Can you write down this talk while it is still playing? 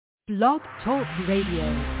Blog Talk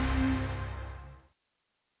Radio.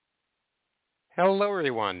 Hello,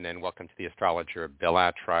 everyone, and welcome to the Astrologer Bill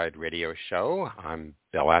Attride radio show. I'm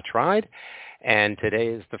Bill Attride, and today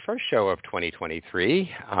is the first show of 2023,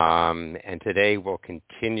 and today we'll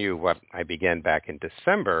continue what I began back in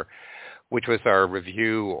December, which was our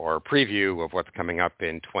review or preview of what's coming up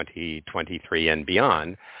in 2023 and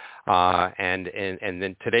beyond. And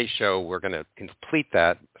then today's show, we're going to complete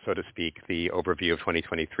that, so to speak, the overview of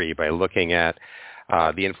 2023 by looking at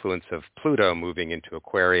the influence of Pluto moving into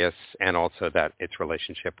Aquarius and also that its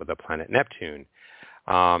relationship with the planet Neptune.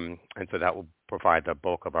 And so that will provide the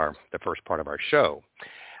bulk of the first part of our show.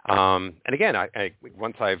 And again, I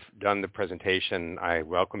once I've done the presentation, I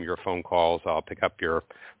welcome your phone calls. I'll pick up your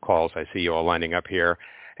calls. I see you all lining up here.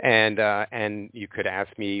 And you could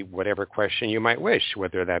ask me whatever question you might wish,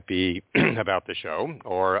 whether that be about the show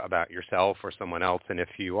or about yourself or someone else. And if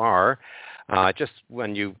you are, just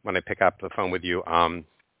when I pick up the phone with you,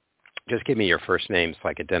 just give me your first name so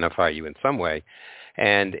I can identify you in some way.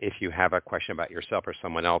 And if you have a question about yourself or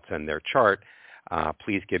someone else and their chart,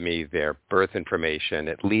 please give me their birth information,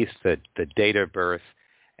 at least the date of birth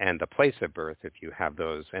and the place of birth if you have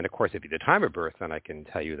those. And, of course, if you the time of birth, then I can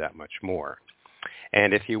tell you that much more.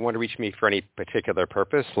 And if you want to reach me for any particular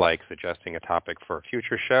purpose, like suggesting a topic for a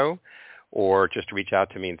future show, or just to reach out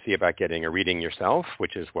to me and see about getting a reading yourself,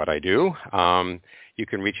 which is what I do, you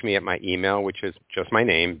can reach me at my email, which is just my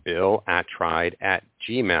name,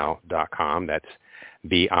 billattride@gmail.com. That's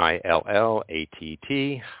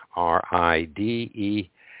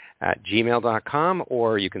billattride@gmail.com,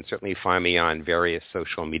 or you can certainly find me on various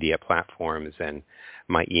social media platforms, and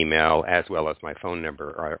my email as well as my phone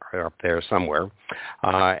number are up there somewhere,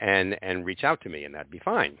 and reach out to me, and that'd be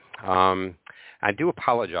fine. I do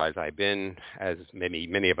apologize. I've been, as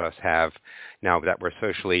many of us have, now that we're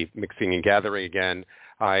socially mixing and gathering again,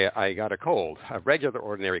 I got a cold, a regular,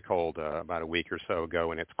 ordinary cold about a week or so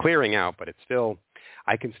ago, and it's clearing out, but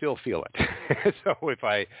I can still feel it. So if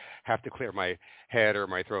I have to clear my head or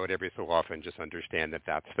my throat every so often, just understand that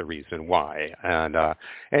that's the reason why. And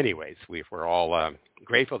anyways, we're all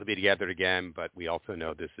grateful to be together again, but we also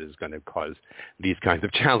know this is going to cause these kinds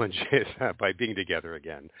of challenges by being together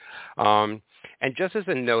again. And just as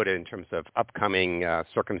a note in terms of upcoming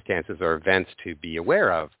circumstances or events to be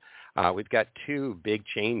aware of, we've got two big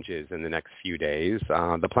changes in the next few days.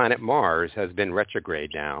 The planet Mars has been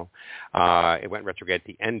retrograde now. It went retrograde at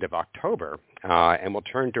the end of October and will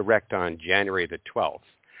turn direct on January the 12th.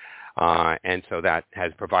 And so that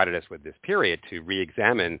has provided us with this period to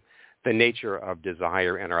re-examine the nature of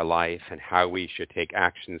desire in our life and how we should take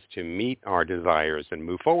actions to meet our desires and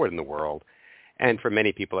move forward in the world. And for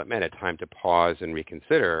many people, it meant a time to pause and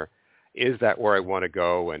reconsider, is that where I want to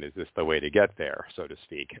go, and is this the way to get there, so to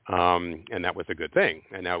speak? And that was a good thing.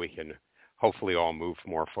 And now we can hopefully all move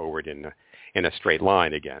more forward in a straight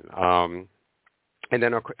line again. And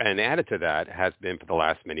added to that has been for the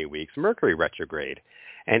last many weeks Mercury retrograde,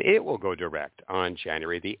 and it will go direct on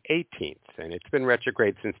January the 18th. And it's been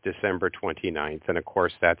retrograde since December 29th. And, of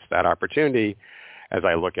course, that's that opportunity, as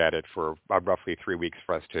I look at it, for roughly 3 weeks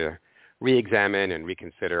for us to re-examine and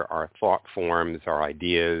reconsider our thought forms, our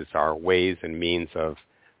ideas, our ways and means of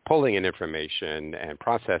pulling in information and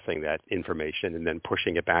processing that information and then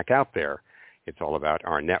pushing it back out there. It's all about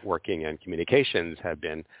our networking and communications have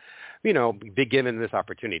been, be given this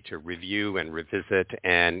opportunity to review and revisit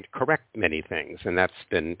and correct many things. And that's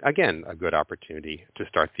been, again, a good opportunity to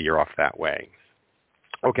start the year off that way.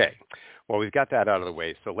 Okay. Well, we've got that out of the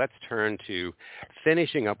way, so let's turn to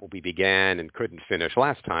finishing up what we began and couldn't finish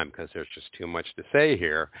last time because there's just too much to say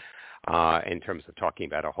here in terms of talking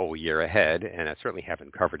about a whole year ahead, and I certainly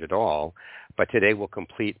haven't covered it all. But today we'll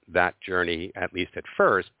complete that journey, at least at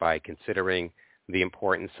first, by considering the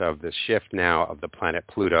importance of the shift now of the planet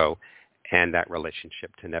Pluto and that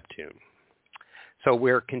relationship to Neptune. So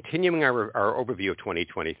we're continuing our overview of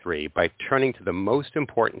 2023 by turning to the most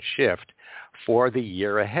important shift for the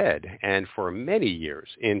year ahead and for many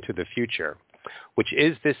years into the future, which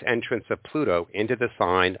is this entrance of Pluto into the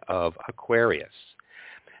sign of Aquarius.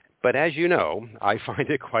 But as you know, I find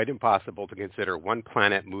it quite impossible to consider one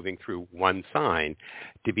planet moving through one sign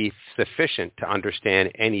to be sufficient to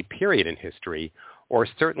understand any period in history or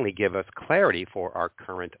certainly give us clarity for our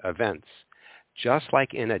current events. Just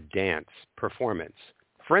like in a dance performance,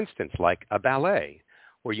 for instance, like a ballet,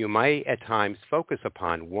 where you might at times focus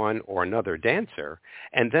upon one or another dancer,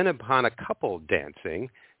 and then upon a couple dancing,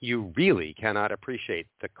 you really cannot appreciate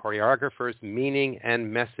the choreographer's meaning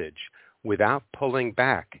and message without pulling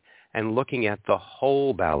back and looking at the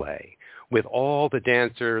whole ballet, with all the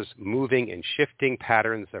dancers moving in shifting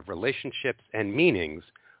patterns of relationships and meanings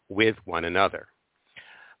with one another.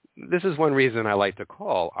 This is one reason I like to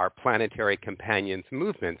call our planetary companions'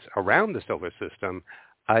 movements around the solar system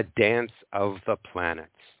a dance of the planets.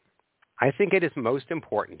 I think it is most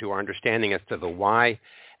important to our understanding as to the why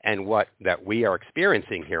and what that we are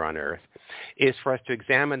experiencing here on Earth is for us to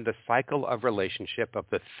examine the cycle of relationship of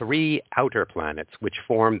the three outer planets which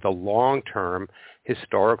form the long-term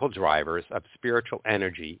historical drivers of spiritual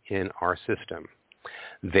energy in our system.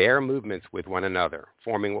 Their movements with one another,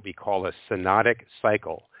 forming what we call a synodic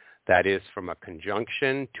cycle, that is from a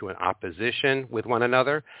conjunction to an opposition with one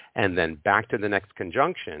another, and then back to the next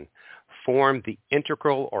conjunction, form the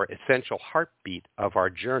integral or essential heartbeat of our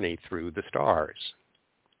journey through the stars.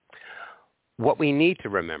 What we need to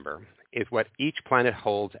remember is what each planet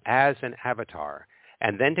holds as an avatar,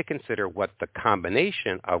 and then to consider what the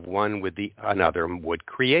combination of one with the another would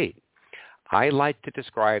create. I like to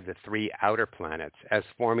describe the three outer planets as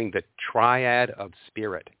forming the triad of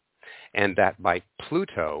spirit, and that by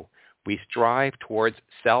Pluto, we strive towards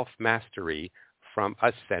self-mastery from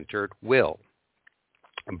a centered will.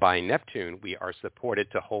 By Neptune, we are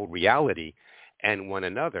supported to hold reality and one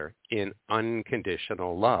another in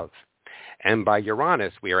unconditional love. And by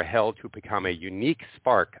Uranus, we are held to become a unique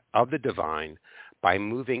spark of the divine by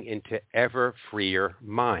moving into ever freer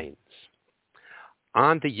minds.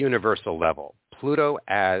 On the universal level, Pluto,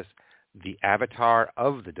 as the avatar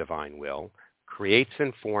of the divine will, creates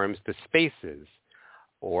and forms the spaces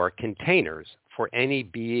or containers for any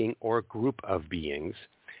being or group of beings,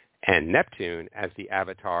 and Neptune, as the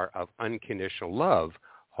avatar of unconditional love,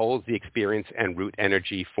 holds the experience and root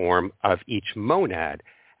energy form of each monad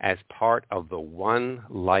as part of the one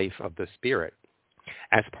life of the spirit,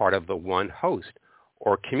 as part of the one host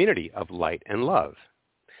or community of light and love.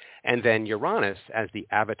 And then Uranus, as the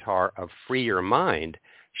avatar of freer mind,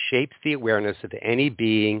 shapes the awareness of any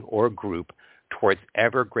being or group towards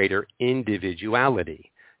ever greater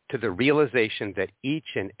individuality, to the realization that each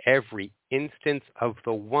and every instance of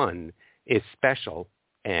the one is special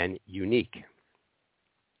and unique.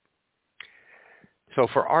 So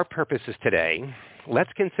for our purposes today,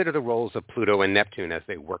 let's consider the roles of Pluto and Neptune as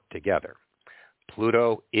they work together.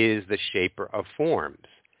 Pluto is the shaper of forms.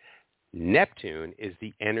 Neptune is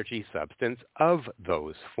the energy substance of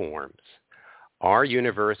those forms. Our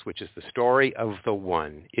universe, which is the story of the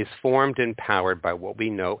one, is formed and powered by what we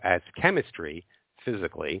know as chemistry,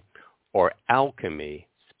 physically, or alchemy,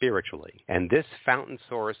 spiritually. And this fountain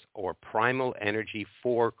source or primal energy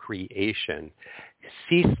for creation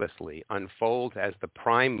ceaselessly unfolds as the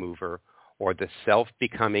prime mover or the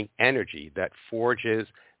self-becoming energy that forges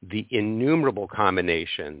the innumerable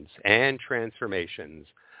combinations and transformations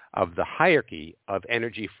of the hierarchy of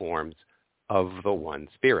energy forms of the one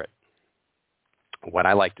spirit. What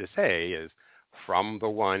I like to say is, from the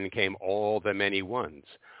one came all the many ones,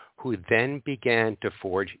 who then began to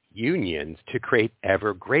forge unions to create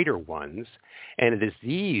ever greater ones, and it is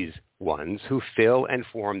these ones who fill and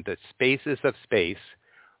form the spaces of space,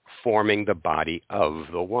 forming the body of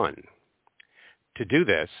the one. To do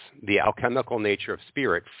this, the alchemical nature of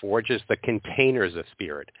spirit forges the containers of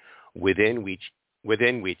spirit, within which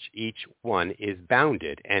each one is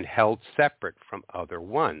bounded and held separate from other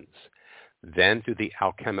ones. Then through the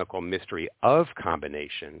alchemical mystery of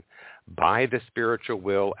combination, by the spiritual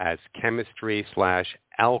will as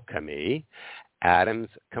chemistry/alchemy, atoms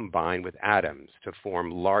combine with atoms to form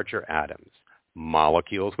larger atoms,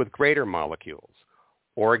 molecules with greater molecules,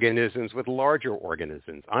 organisms with larger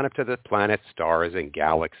organisms, on up to the planets, stars, and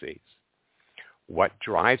galaxies. What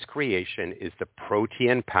drives creation is the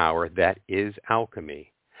protean power that is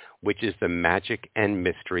alchemy, which is the magic and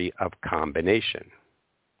mystery of combination.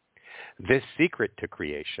 This secret to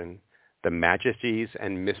creation, the majesties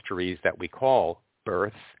and mysteries that we call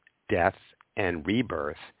birth, death, and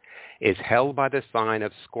rebirth, is held by the sign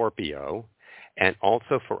of Scorpio, and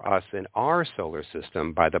also for us in our solar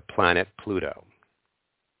system by the planet Pluto.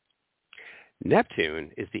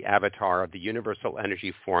 Neptune is the avatar of the universal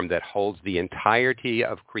energy form that holds the entirety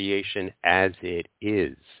of creation as it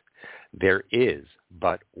is. There is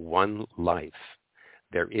but one life.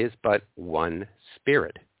 There is but one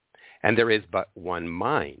spirit. And there is but one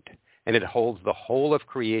mind. And it holds the whole of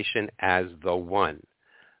creation as the one,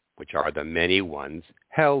 which are the many ones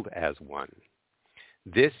held as one.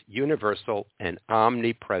 This universal and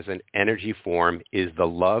omnipresent energy form is the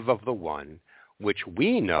love of the one, which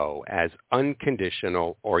we know as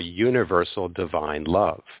unconditional or universal divine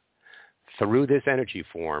love. Through this energy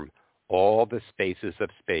form, all the spaces of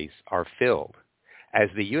space are filled, as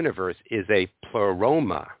the universe is a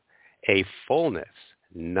pleroma, a fullness,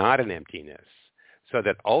 not an emptiness. so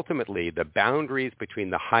that ultimately the boundaries between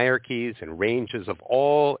the hierarchies and ranges of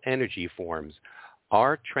all energy forms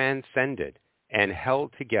are transcended and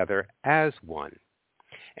held together as one.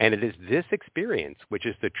 And it is this experience which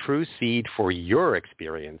is the true seed for your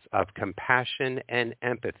experience of compassion and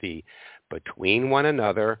empathy between one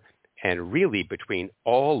another and really between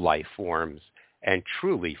all life forms and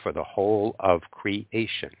truly for the whole of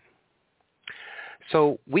creation.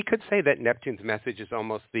 So we could say that Neptune's message is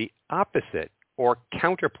almost the opposite or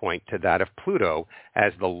counterpoint to that of Pluto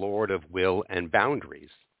as the Lord of will and boundaries.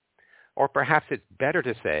 Or perhaps it's better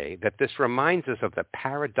to say that this reminds us of the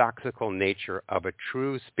paradoxical nature of a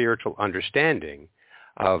true spiritual understanding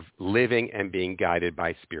of living and being guided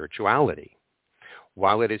by spirituality.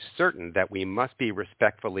 While it is certain that we must be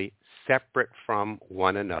respectfully separate from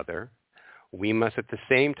one another, we must at the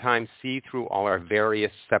same time see through all our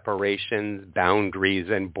various separations, boundaries,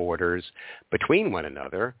 and borders between one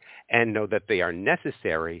another and know that they are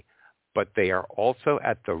necessary, but they are also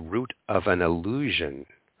at the root of an illusion.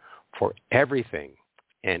 For everything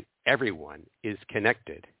and everyone is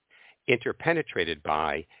connected, interpenetrated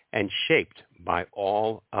by, and shaped by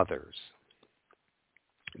all others.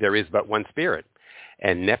 There is but one spirit,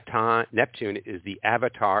 and Neptune is the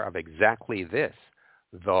avatar of exactly this,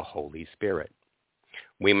 the Holy Spirit.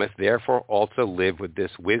 We must therefore also live with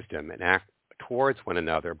this wisdom and act towards one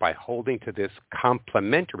another by holding to this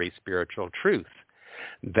complementary spiritual truth,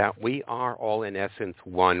 that we are all in essence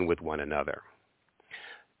one with one another.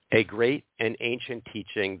 A great and ancient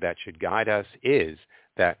teaching that should guide us is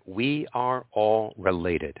that we are all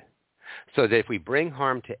related, so that if we bring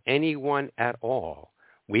harm to anyone at all,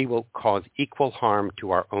 we will cause equal harm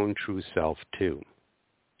to our own true self too.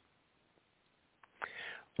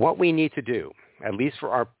 What we need to do, at least for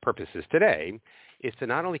our purposes today, is to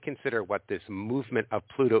not only consider what this movement of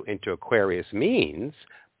Pluto into Aquarius means,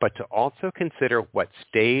 but to also consider what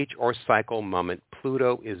stage or cycle moment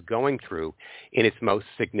Pluto is going through in its most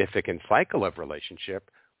significant cycle of relationship,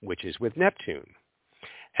 which is with Neptune.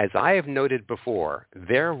 As I have noted before,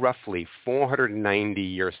 their roughly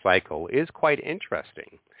 490-year cycle is quite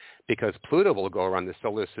interesting because Pluto will go around the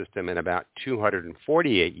solar system in about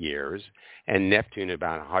 248 years and Neptune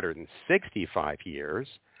about 165 years,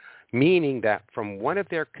 meaning that from one of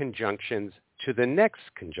their conjunctions to the next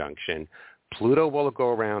conjunction, Pluto will go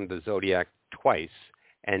around the zodiac twice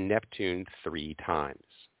and Neptune 3 times.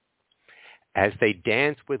 As they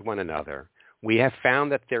dance with one another, we have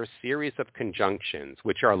found that their series of conjunctions,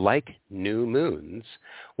 which are like new moons,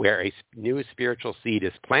 where a new spiritual seed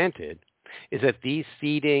is planted, is that these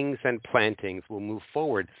seedings and plantings will move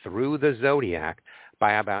forward through the zodiac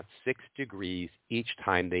by about 6 degrees each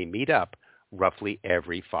time they meet up, roughly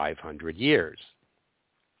every 500 years.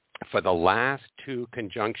 For the last 2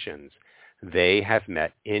 conjunctions, they have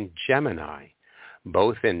met in Gemini,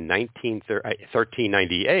 both in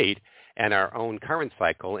 1398 and our own current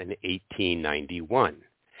cycle in 1891.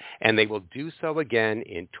 And they will do so again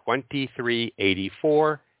in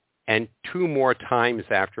 2384 and 2 more times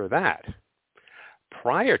after that.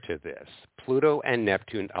 Prior to this, Pluto and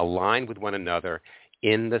Neptune align with one another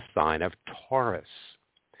in the sign of Taurus.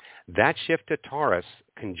 That shift to Taurus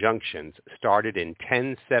conjunctions started in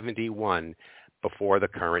 1071 before the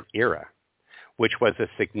current era, which was a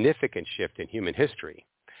significant shift in human history,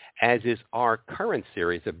 as is our current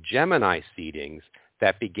series of Gemini seedings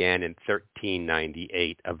that began in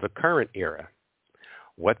 1398 of the current era.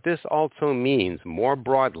 What this also means more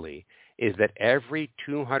broadly is that every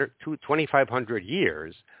 2,500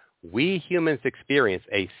 years, we humans experience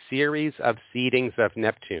a series of seedings of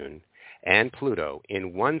Neptune and Pluto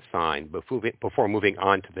in one sign before moving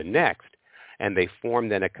on to the next, and they form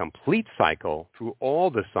then a complete cycle through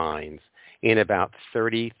all the signs in about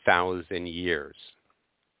 30,000 years.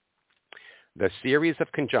 The series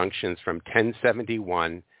of conjunctions from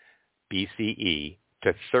 1071 BCE to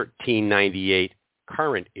 1398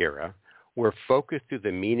 current era were focused through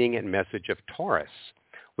the meaning and message of Taurus,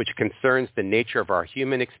 which concerns the nature of our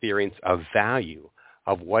human experience of value,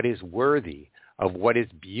 of what is worthy, of what is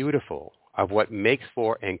beautiful, of what makes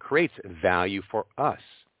for and creates value for us.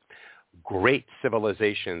 Great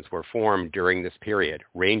civilizations were formed during this period,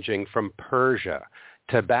 ranging from Persia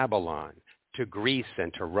to Babylon to Greece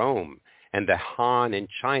and to Rome, and the Han in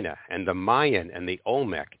China, and the Mayan and the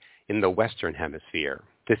Olmec in the Western Hemisphere.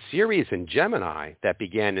 The series in Gemini that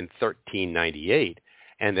began in 1398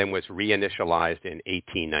 and then was reinitialized in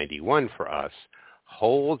 1891 for us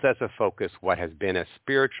holds as a focus what has been a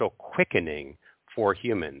spiritual quickening for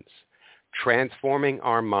humans, transforming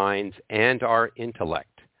our minds and our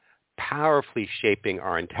intellect, powerfully shaping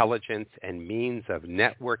our intelligence and means of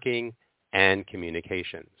networking and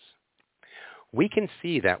communications. we can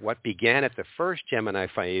see that what began at the first Gemini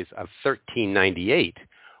phase of 1398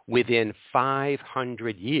 within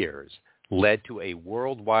 500 years led to a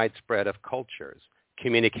worldwide spread of cultures,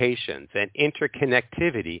 communications, and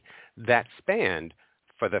interconnectivity that spanned,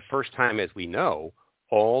 for the first time as we know,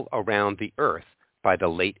 all around the Earth by the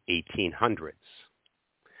late 1800s.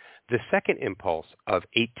 The second impulse of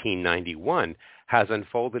 1891 has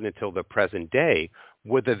unfolded until the present day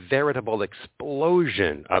with a veritable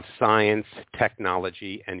explosion of science,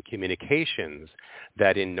 technology, and communications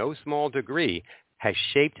that in no small degree has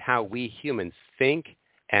shaped how we humans think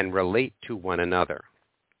and relate to one another.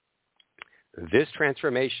 This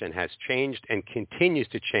transformation has changed and continues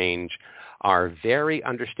to change our very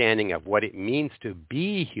understanding of what it means to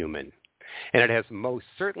be human, and it has most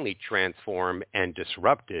certainly transformed and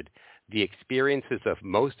disrupted the experiences of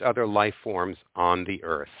most other life forms on the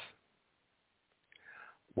Earth.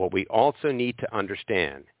 What we also need to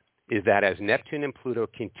understand is that as Neptune and Pluto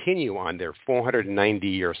continue on their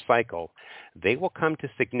 490-year cycle, they will come to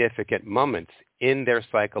significant moments in their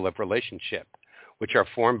cycle of relationship, which are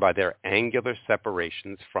formed by their angular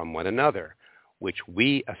separations from one another, which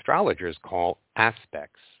we astrologers call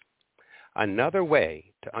aspects. Another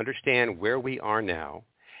way to understand where we are now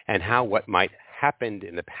and how what might happened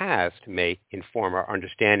in the past may inform our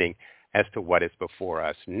understanding as to what is before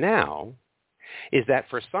us now is that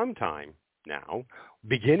for some time now,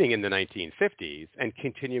 beginning in the 1950s and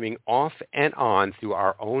continuing off and on through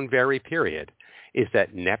our own very period, is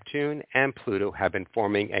that Neptune and Pluto have been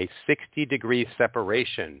forming a 60-degree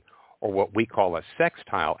separation, or what we call a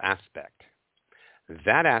sextile aspect.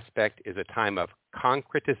 That aspect is a time of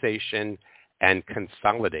concretization and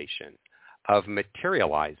consolidation, of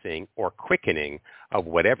materializing or quickening of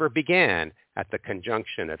whatever began at the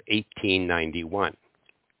conjunction of 1891.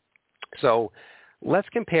 So let's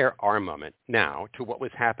compare our moment now to what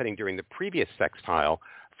was happening during the previous sextile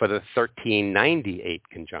for the 1398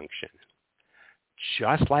 conjunction.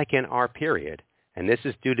 Just like in our period, and this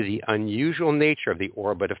is due to the unusual nature of the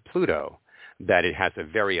orbit of Pluto, that it has a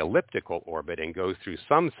very elliptical orbit and goes through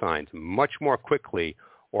some signs much more quickly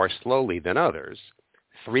or slowly than others,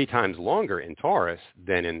 3 times longer in Taurus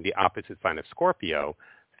than in the opposite sign of Scorpio,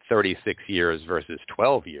 36 years versus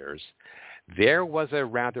 12 years, there was a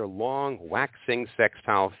rather long waxing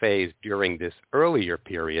sextile phase during this earlier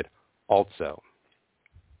period also.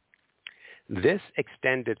 This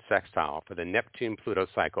extended sextile for the Neptune-Pluto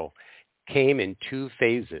cycle came in 2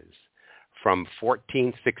 phases, from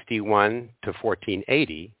 1461 to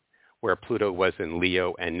 1480, where Pluto was in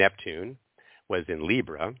Leo and Neptune was in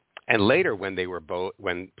Libra, and later when they were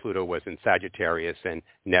when Pluto was in Sagittarius and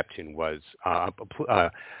Neptune was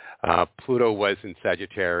Pluto was in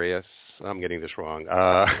Sagittarius. I'm getting this wrong.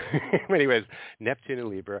 Anyways, Neptune in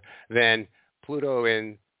Libra, then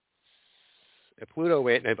Neptune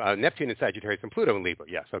in Sagittarius and Pluto in Libra.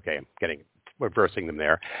 Yes, okay, I'm reversing them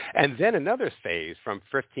there. And then another phase from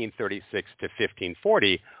 1536 to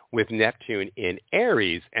 1540 with Neptune in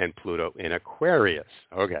Aries and Pluto in Aquarius.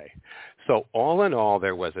 Okay, so all in all,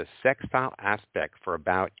 there was a sextile aspect for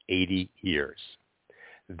about 80 years.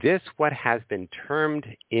 This what has been termed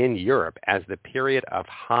in Europe as the period of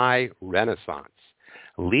high Renaissance,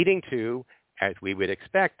 leading to, as we would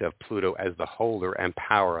expect of Pluto as the holder and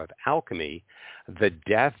power of alchemy, the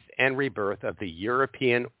death and rebirth of the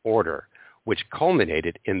European order, which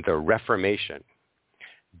culminated in the Reformation.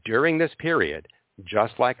 During this period,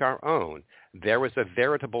 just like our own, there was a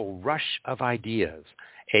veritable rush of ideas,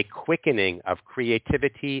 a quickening of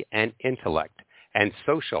creativity and intellect, and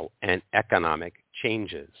social and economic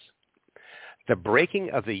changes. The breaking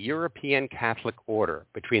of the European Catholic order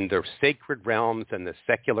between the sacred realms and the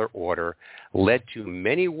secular order led to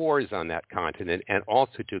many wars on that continent and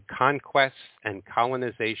also to conquests and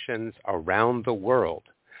colonizations around the world.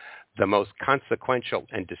 The most consequential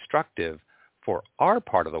and destructive for our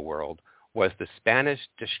part of the world was the Spanish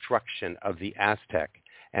destruction of the Aztec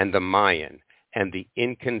and the Mayan and the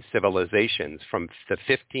Incan civilizations from the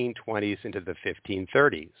 1520s into the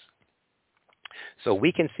 1530s. So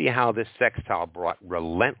we can see how this sextile brought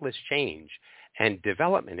relentless change and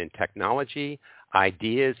development in technology,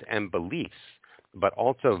 ideas, and beliefs, but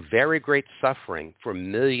also very great suffering for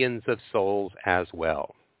millions of souls as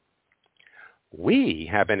well. We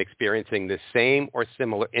have been experiencing the same or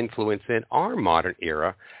similar influence in our modern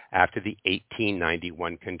era after the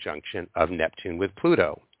 1891 conjunction of Neptune with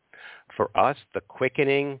Pluto. For us, the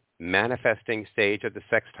quickening, manifesting stage of the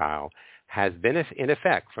sextile has been in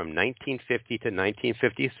effect from 1950 to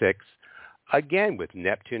 1956, again with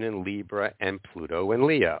Neptune in Libra and Pluto in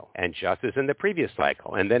Leo, and just as in the previous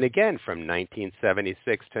cycle, and then again from 1976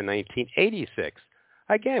 to 1986,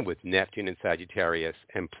 again with Neptune in Sagittarius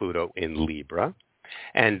and Pluto in Libra,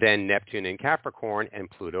 and then Neptune in Capricorn and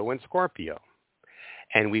Pluto in Scorpio.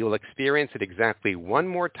 And we will experience it exactly one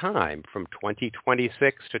more time from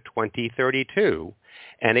 2026 to 2032.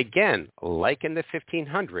 And again, like in the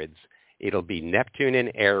 1500s, it'll be Neptune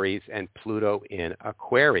in Aries and Pluto in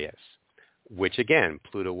Aquarius, which again,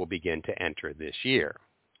 Pluto will begin to enter this year.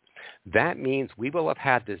 That means we will have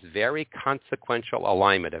had this very consequential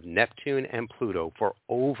alignment of Neptune and Pluto for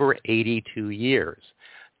over 82 years,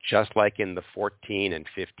 just like in the 14 and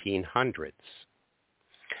 1500s.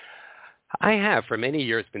 I have for many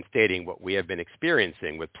years been stating what we have been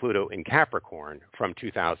experiencing with Pluto in Capricorn from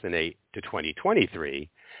 2008 to 2023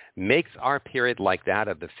 makes our period like that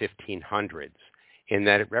of the 1500s in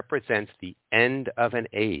that it represents the end of an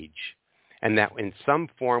age, and that in some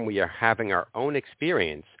form we are having our own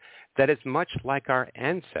experience that is much like our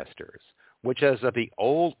ancestors, which is of the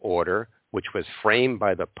old order, which was framed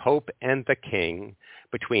by the Pope and the King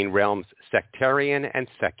between realms sectarian and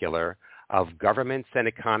secular, of governments and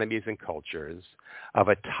economies and cultures, of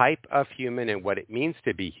a type of human and what it means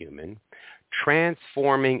to be human,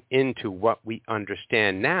 transforming into what we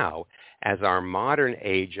understand now as our modern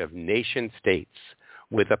age of nation states,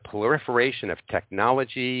 with a proliferation of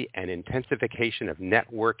technology and intensification of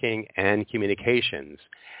networking and communications,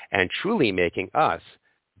 and truly making us,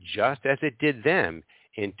 just as it did them,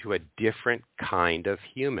 into a different kind of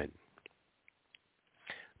human.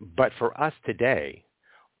 But for us today,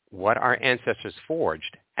 what our ancestors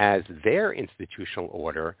forged as their institutional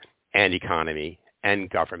order and economy and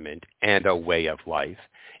government and a way of life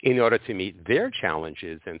in order to meet their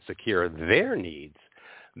challenges and secure their needs,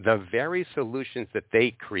 the very solutions that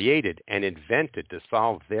they created and invented to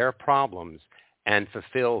solve their problems and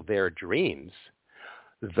fulfill their dreams,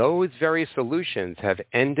 those very solutions have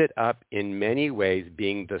ended up in many ways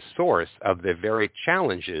being the source of the very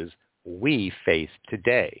challenges we face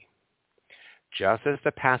today. Just as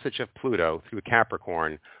the passage of Pluto through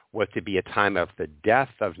Capricorn was to be a time of the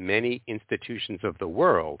death of many institutions of the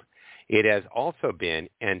world, it has also been,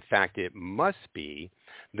 in fact it must be,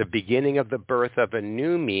 the beginning of the birth of a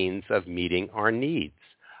new means of meeting our needs,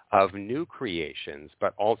 of new creations,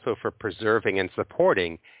 but also for preserving and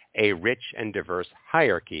supporting a rich and diverse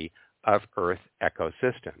hierarchy of Earth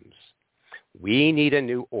ecosystems. We need a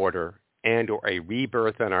new order and or a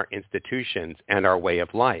rebirth in our institutions and our way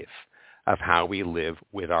of life, of how we live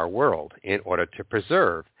with our world in order to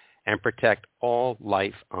preserve and protect all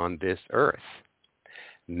life on this earth.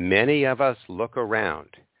 Many of us look around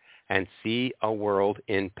and see a world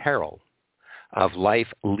in peril, of life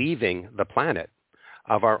leaving the planet,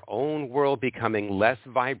 of our own world becoming less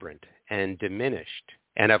vibrant and diminished,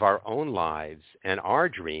 and of our own lives and our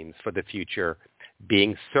dreams for the future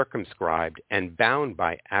being circumscribed and bound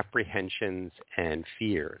by apprehensions and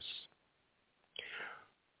fears.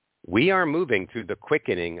 We are moving through the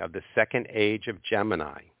quickening of the second age of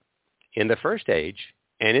Gemini. In the first age,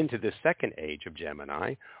 and into the second age of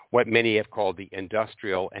Gemini, what many have called the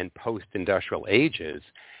industrial and post-industrial ages,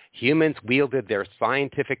 humans wielded their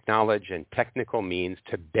scientific knowledge and technical means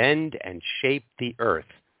to bend and shape the earth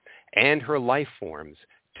and her life forms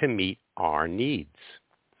to meet our needs,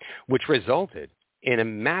 which resulted in a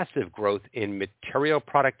massive growth in material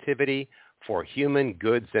productivity for human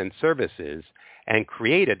goods and services, and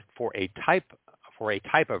created for a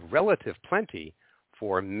type of relative plenty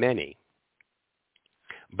for many.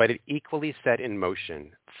 But it equally set in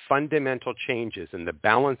motion fundamental changes in the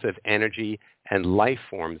balance of energy and life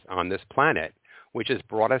forms on this planet, which has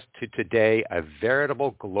brought us to today a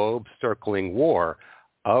veritable globe-circling war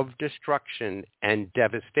of destruction and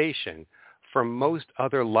devastation for most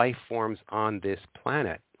other life forms on this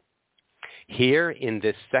planet. Here in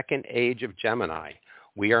this second age of Gemini,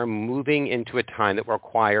 we are moving into a time that will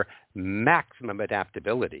require maximum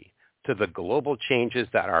adaptability to the global changes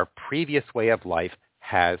that our previous way of life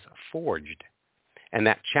has forged. And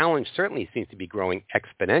that challenge certainly seems to be growing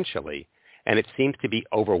exponentially, and it seems to be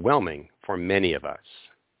overwhelming for many of us.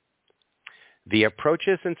 The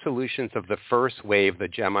approaches and solutions of the first wave, the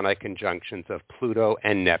Gemini conjunctions of Pluto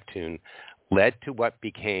and Neptune, led to what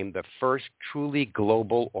became the first truly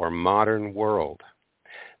global or modern world.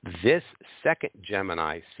 This second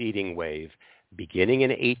Gemini seeding wave, beginning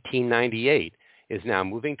in 1898, is now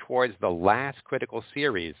moving towards the last critical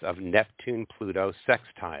series of Neptune-Pluto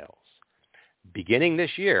sextiles. Beginning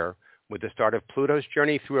this year, with the start of Pluto's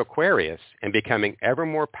journey through Aquarius and becoming ever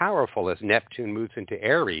more powerful as Neptune moves into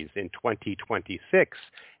Aries in 2026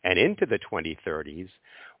 and into the 2030s,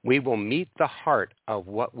 we will meet the heart of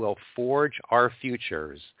what will forge our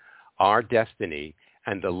futures, our destiny,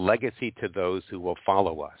 and the legacy to those who will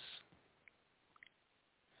follow us.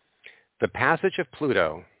 The passage of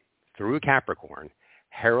Pluto through Capricorn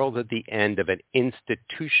heralded the end of an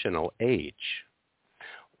institutional age.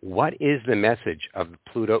 What is the message of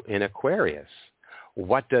Pluto in Aquarius?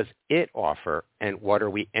 What does it offer, and what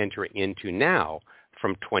are we entering into now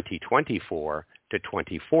from 2024 to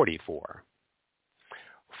 2044?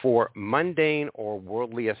 For mundane or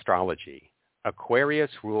worldly astrology,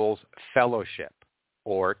 Aquarius rules fellowship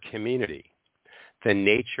or community, the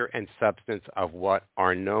nature and substance of what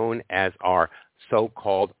are known as our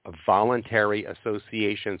so-called voluntary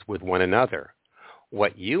associations with one another,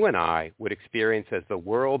 what you and I would experience as the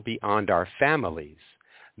world beyond our families,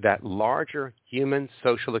 that larger human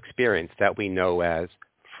social experience that we know as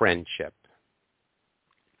friendship.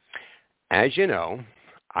 As you know,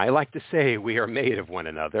 I like to say we are made of one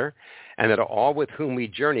another, and that all with whom we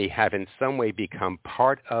journey have in some way become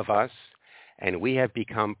part of us, and we have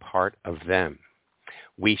become part of them.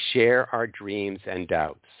 We share our dreams and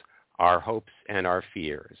doubts, our hopes and our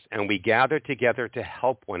fears, and we gather together to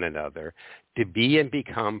help one another, to be and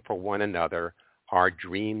become for one another our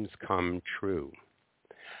dreams come true.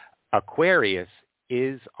 Aquarius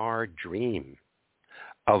is our dream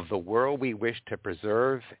of the world we wish to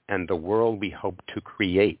preserve and the world we hope to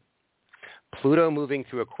create. Pluto moving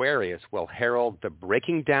through Aquarius will herald the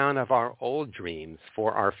breaking down of our old dreams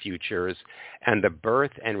for our futures and the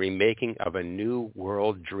birth and remaking of a new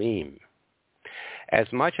world dream. As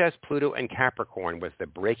much as Pluto in Capricorn was the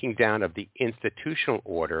breaking down of the institutional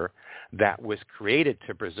order that was created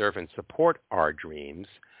to preserve and support our dreams,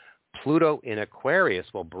 Pluto in Aquarius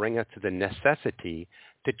will bring us to the necessity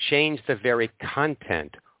to change the very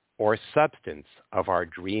content or substance of our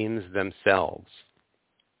dreams themselves.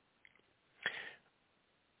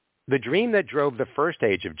 The dream that drove the first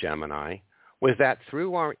age of Gemini was that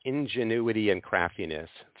through our ingenuity and craftiness,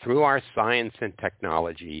 through our science and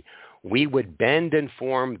technology, we would bend and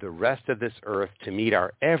form the rest of this earth to meet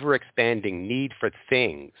our ever-expanding need for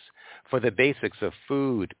things, for the basics of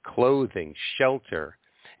food, clothing, shelter,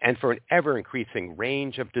 and for an ever-increasing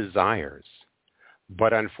range of desires.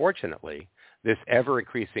 But unfortunately, this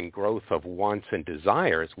ever-increasing growth of wants and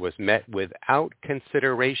desires was met without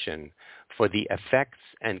consideration for the effects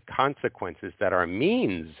and consequences that our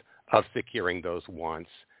means of securing those wants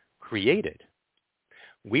created.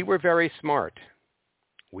 We were very smart.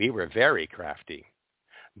 We were very crafty,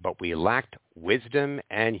 but we lacked wisdom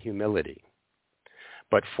and humility.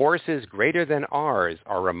 But forces greater than ours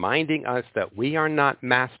are reminding us that we are not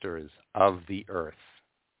masters of the earth.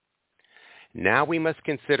 Now we must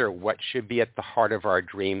consider what should be at the heart of our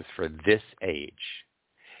dreams for this age.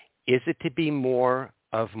 Is it to be more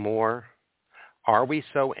of more? Are we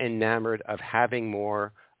so enamored of having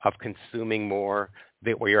more, of consuming more,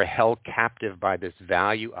 that we are held captive by this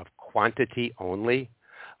value of quantity only,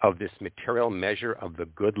 of this material measure of the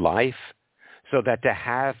good life, so that to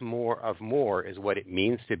have more of more is what it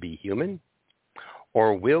means to be human?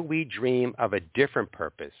 Or will we dream of a different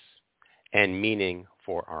purpose and meaning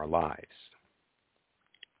for our lives?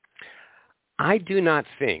 I do not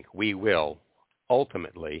think we will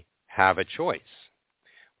ultimately have a choice.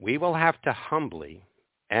 We will have to humbly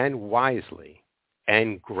and wisely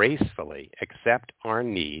and gracefully accept our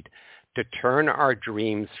need to turn our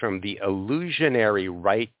dreams from the illusionary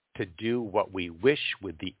right to do what we wish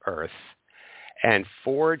with the earth and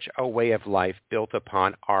forge a way of life built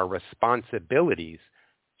upon our responsibilities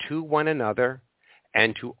to one another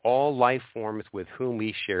and to all life forms with whom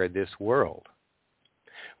we share this world.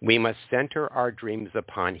 We must center our dreams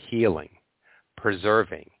upon healing,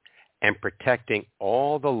 preserving, and protecting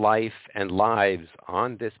all the life and lives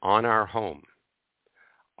on our home,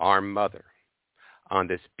 our mother, on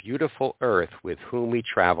this beautiful earth with whom we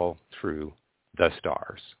travel through the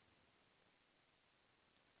stars.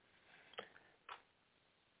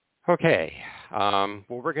 Okay, well,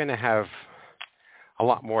 we're going to have a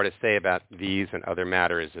lot more to say about these and other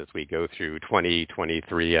matters as we go through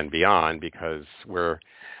 2023 and beyond, because we're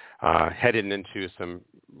headed into some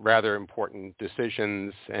rather important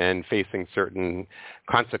decisions and facing certain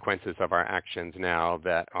consequences of our actions now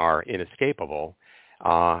that are inescapable.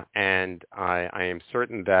 And I am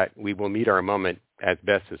certain that we will meet our moment as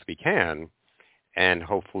best as we can and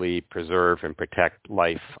hopefully preserve and protect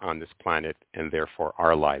life on this planet and therefore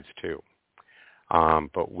our lives too.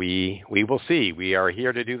 But we will see. We are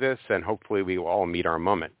here to do this, and hopefully we will all meet our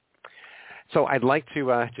moment. So I'd like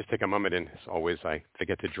to just take a moment, and as always, I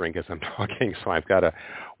forget to drink as I'm talking, so I've got to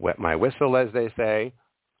wet my whistle, as they say.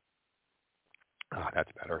 That's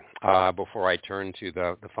better. Before I turn to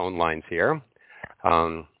the phone lines here.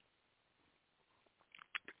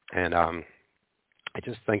 I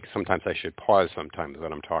just think sometimes I should pause sometimes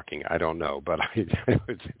when I'm talking. I don't know, but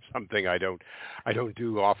it's something I don't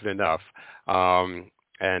do often enough.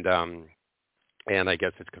 And I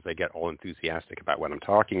guess it's because I get all enthusiastic about what I'm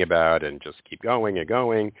talking about and just keep going and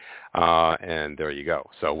going. And there you go.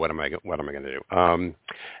 So what am I going to do?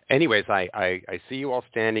 Anyways, I see you all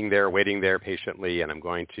standing there, waiting there patiently, and I'm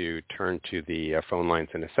going to turn to the phone lines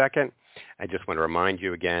in a second. I just want to remind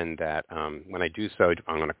you again that when I do so,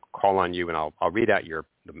 I'm going to call on you, and I'll read out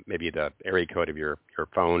maybe the area code of your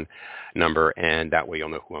phone number, and that way you'll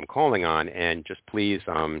know who I'm calling on. And just please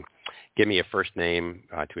give me a first name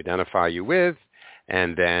to identify you with,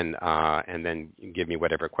 and then give me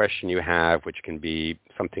whatever question you have, which can be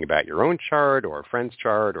something about your own chart or a friend's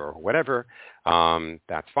chart or whatever.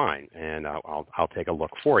 That's fine, and I'll take a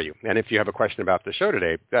look for you. And if you have a question about the show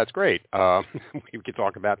today, that's great. We can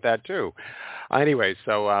talk about that too. Anyway,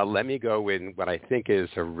 so let me go in what I think is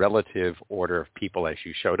a relative order of people as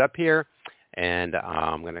you showed up here, and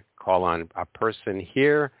I'm going to call on a person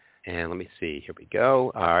here. And let me see. Here we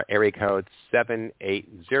go. Area code 780.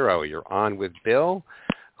 You're on with Bill.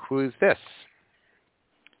 Who's this?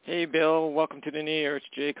 Hey, Bill. Welcome to the New Year. It's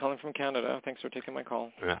Jay calling from Canada. Thanks for taking my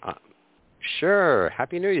call. Sure.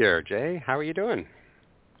 Happy New Year, Jay. How are you doing?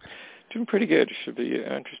 Doing pretty good. Should be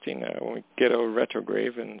interesting when we get a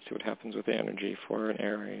retrograde and see what happens with the energy for an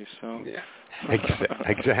Aries. So yeah,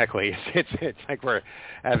 exactly. It's like we're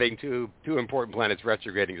having two important planets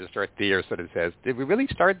retrograding to start the year. So it says, did we really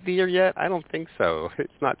start the year yet? I don't think so.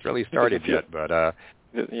 It's not really started yet, but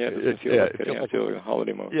it feels like a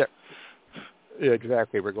holiday mode. Yeah,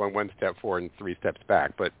 exactly. We're going one step forward and 3 steps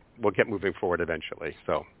back, but we'll get moving forward eventually.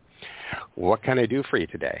 So, what can I do for you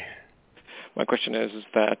today? My question is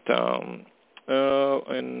that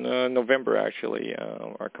in November, actually,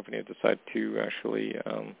 our company decided to actually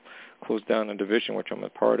close down a division, which I'm a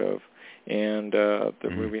part of, and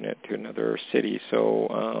they're moving it to another city.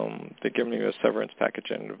 So they're giving me a severance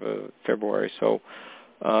package end of February. So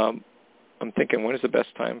I'm thinking, when is the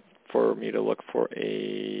best time for me to look for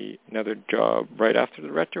another job? Right after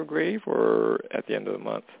the retrograde or at the end of the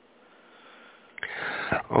month?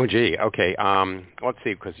 Oh, gee. Okay. Let's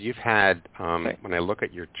see, because you've had, when I look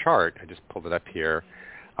at your chart, I just pulled it up here,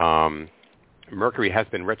 Mercury has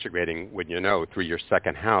been retrograding, through your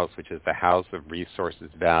second house, which is the house of resources,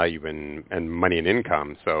 value, and money and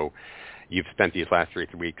income. So you've spent these last 3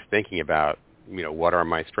 weeks thinking about, what are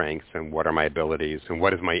my strengths and what are my abilities and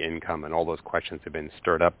what is my income, and all those questions have been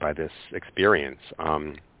stirred up by this experience.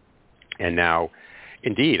 And now,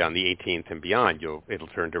 indeed, on the 18th and beyond, it'll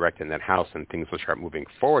turn direct in that house, and things will start moving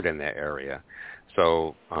forward in that area.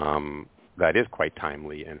 So that is quite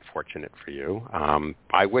timely and fortunate for you.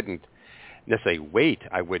 I wouldn't necessarily wait.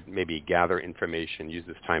 I would maybe gather information, use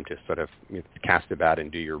this time to sort of cast about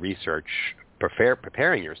and do your research,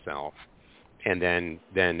 preparing yourself, and then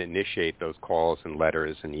initiate those calls and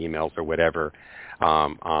letters and emails or whatever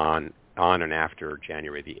on and after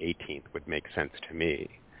January the 18th would make sense to me.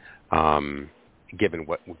 Given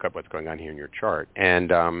what's going on here in your chart.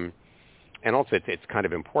 And also it's kind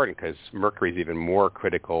of important because Mercury is even more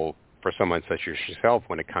critical for someone such as yourself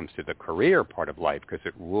when it comes to the career part of life, because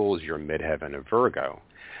it rules your midheaven of Virgo.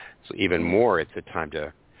 So even more, it's a time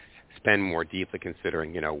to spend more deeply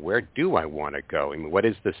considering, where do I want to go? I mean, what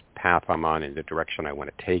is this path I'm on in the direction I want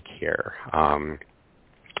to take here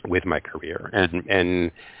with my career?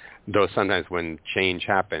 And though sometimes when change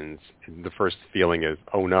happens, the first feeling is,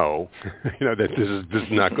 oh no, that this is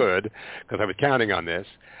not good because I was counting on this.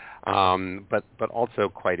 But also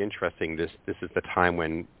quite interesting, this is the time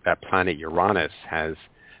when that planet Uranus has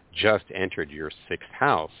just entered your 6th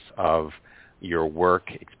house of your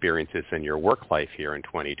work experiences and your work life here in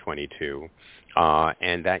 2022.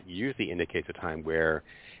 And that usually indicates a time where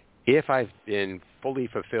if I've been fully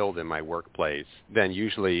fulfilled in my workplace, then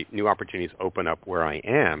usually new opportunities open up where I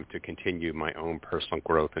am to continue my own personal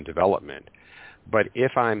growth and development. But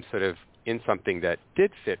if I'm sort of in something that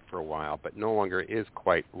did fit for a while but no longer is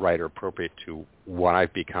quite right or appropriate to what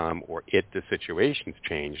I've become, or the situation's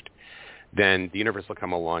changed, then the universe will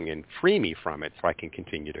come along and free me from it so I can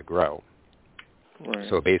continue to grow. Right.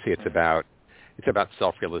 So basically it's about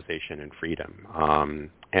self-realization and freedom.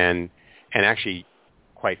 And actually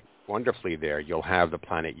quite wonderfully there, you'll have the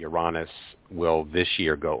planet Uranus will this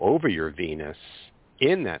year go over your Venus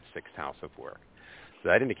in that 6th house of work. So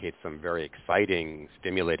that indicates some very exciting,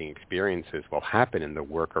 stimulating experiences will happen in the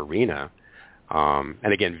work arena.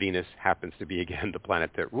 And again, Venus happens to be, again, the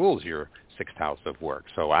planet that rules your 6th house of work.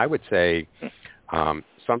 So I would say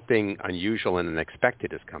something unusual and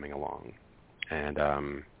unexpected is coming along.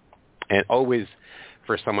 And always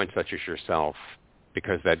for someone such as yourself,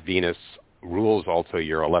 because that Venus rules also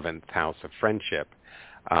your 11th house of friendship.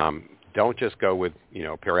 Don't just go with,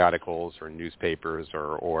 periodicals or newspapers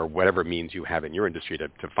or whatever means you have in your industry to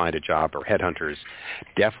find a job or headhunters.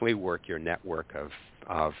 Definitely work your network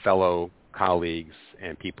of fellow colleagues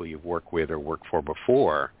and people you've worked with or worked for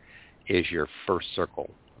before is your first circle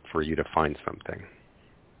for you to find something.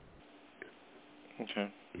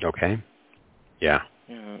 Okay. Okay? Yeah.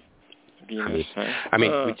 Yeah.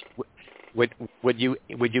 Would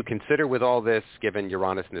you consider with all this, given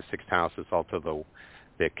Uranus in the 6th house is also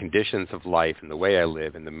the conditions of life and the way I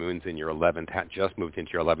live, and the moon's in your 11th house, just moved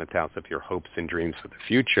into your 11th house of your hopes and dreams for the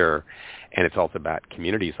future, and it's also about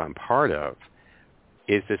communities I'm part of.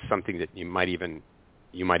 Is this something that you might even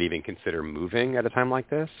consider moving at a time like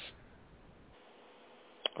this?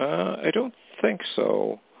 I don't think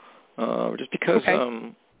so. Just because, just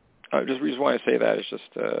the reason why I say that is just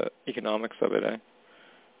economics of it.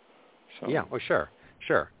 So. Yeah. Oh, sure.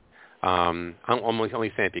 I'm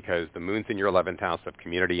only saying it because the moon's in your 11th house of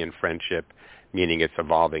community and friendship, meaning it's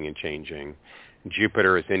evolving and changing.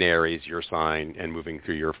 Jupiter is in Aries, your sign, and moving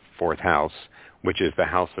through your 4th house, which is the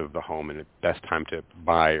house of the home, and the best time to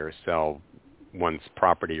buy or sell one's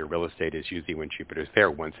property or real estate is usually when Jupiter's there,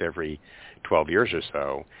 once every 12 years or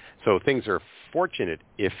so. So things are fortunate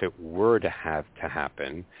if it were to have to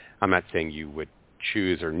happen. I'm not saying you would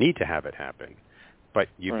choose or need to have it happen, but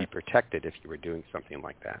you'd be protected if you were doing something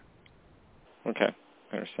like that. Okay,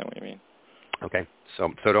 I understand what you mean. Okay,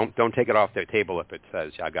 so don't take it off the table if it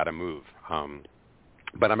says I got to move.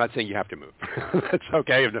 But I'm not saying you have to move. That's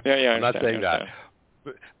okay. I'm not saying that.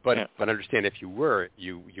 But understand if you were,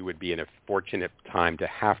 you would be in a fortunate time to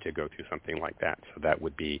have to go through something like that. So that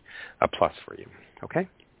would be a plus for you. Okay.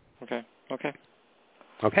 Okay.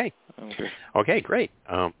 Okay. Great.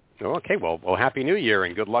 Okay. Well, Happy New Year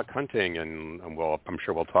and good luck hunting, and I'm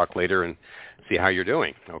sure we'll talk later and see how you're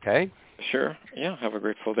doing. Okay. Sure. Yeah. Have a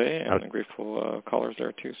grateful day and grateful callers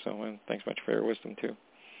there too. So, and thanks much for your wisdom too.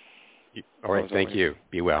 All right. Thank you.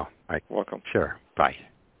 Be well. All right. Welcome. Sure. Bye.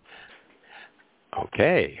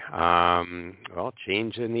 Okay.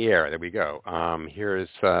 Change in the air. There we go. Here's,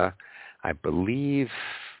 I believe,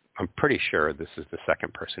 I'm pretty sure this is the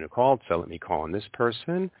second person who called, so let me call on this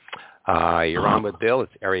person. You're on with Bill.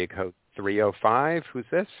 It's area code 305. Who's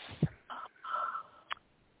this?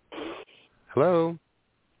 Hello?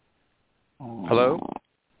 Hello?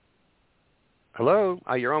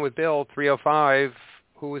 You're on with Bill, 305.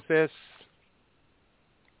 Who is this?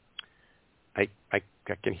 I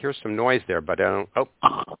can hear some noise there, but I don't. Oh,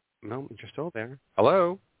 no, you're still there.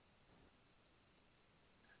 Hello?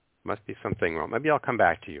 Must be something wrong. Maybe I'll come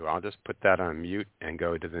back to you. I'll just put that on mute and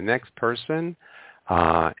go to the next person.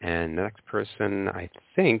 And the next person, I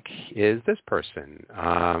think, is this person.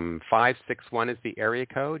 561 is the area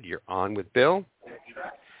code. You're on with Bill.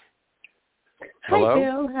 Hello? Hi,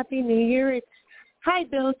 Bill. Happy New Year. Hi,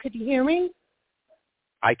 Bill. Could you hear me?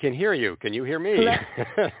 I can hear you. Can you hear me?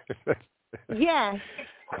 Yes.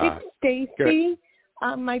 It's Stacy.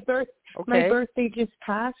 My birthday just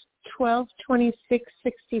passed,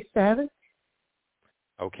 12/26/67.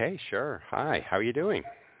 Okay, sure. Hi. How are you doing?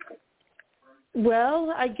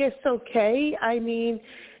 Well, I guess okay. I mean,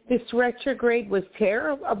 this retrograde was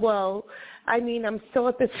terrible. Well, I mean, I'm still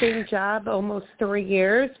at the same job almost 3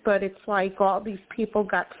 years, but it's like all these people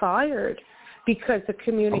got fired because of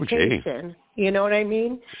communication. You know what I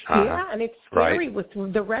mean? Yeah, and it's scary with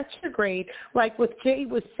the retrograde. Like what Jay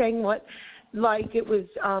was saying, like it was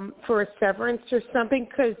for a severance or something,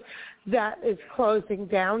 because that is closing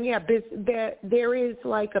down. Yeah, there is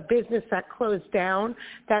like a business that closed down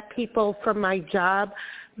that people from my job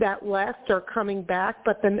that left are coming back,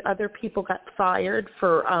 but then other people got fired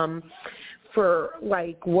for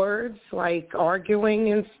like words, like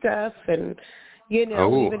arguing and stuff, and even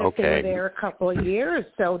if they were there a couple of years.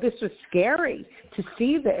 So this was scary to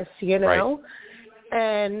see this,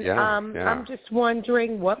 And I'm just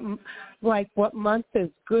wondering what month is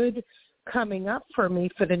good coming up for me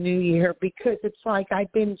for the new year, because it's like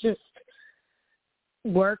I've been just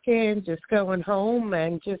working, just going home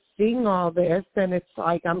and just seeing all this, and it's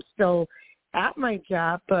like I'm still at my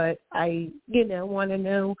job, but I, want to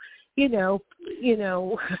know,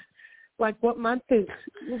 like what month is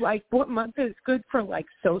good for like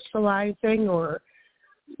socializing or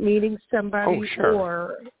meeting somebody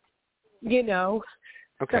or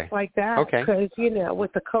stuff like that, because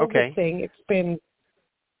with the COVID thing, it's been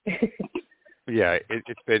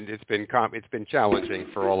it's been challenging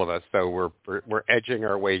for all of us. So we're edging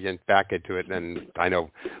our way back into it. And I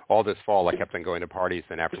know all this fall I kept on going to parties,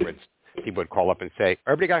 and afterwards people would call up and say,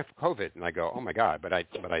 everybody got COVID. And I go, oh, my God, but I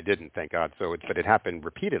didn't, thank God. But it happened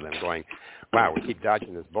repeatedly. I'm going, wow, we keep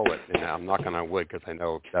dodging this bullet. And I'm knocking on wood because I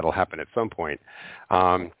know that'll happen at some point.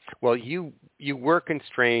 Well, you were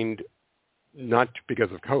constrained not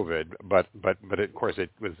because of COVID, but of course it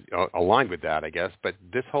was aligned with that, I guess. But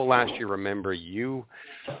this whole last year, remember, you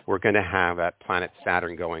were going to have that planet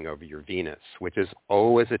Saturn going over your Venus, which is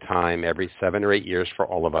always a time every 7 or 8 years for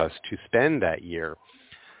all of us to spend that year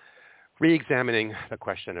re-examining the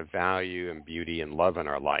question of value and beauty and love in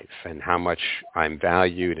our life, and how much I'm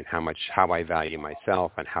valued and how I value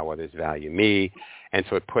myself and how others value me. And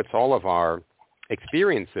so it puts all of our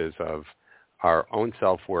experiences of our own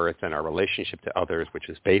self-worth and our relationship to others, which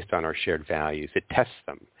is based on our shared values, it tests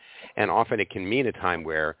them. And often it can mean a time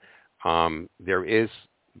where I'm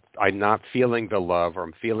not feeling the love, or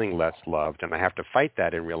I'm feeling less loved, and I have to fight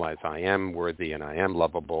that and realize I am worthy and I am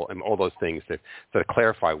lovable, and all those things to sort of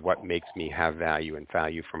clarify what makes me have value and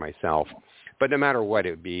value for myself. But no matter what,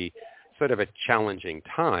 it would be sort of a challenging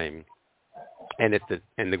time. And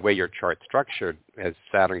the way your chart's structured, as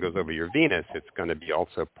Saturn goes over your Venus, it's going to be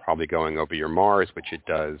also probably going over your Mars, which it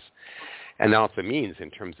does. And that also means in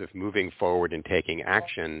terms of moving forward and taking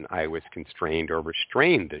action, I was constrained or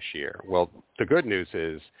restrained this year. Well, the good news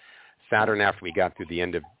is Saturn, after we got through the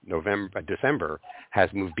end of December, has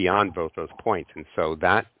moved beyond both those points. And so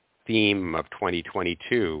that theme of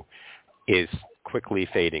 2022 is quickly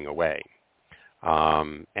fading away.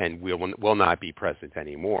 And will not be present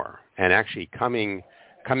anymore. And actually coming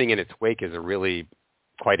in its wake is a really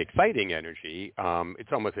quite exciting energy.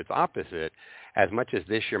 It's almost its opposite. As much as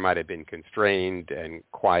this year might have been constrained and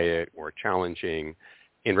quiet or challenging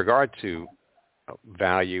in regard to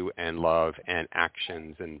value and love and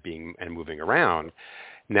actions and moving around,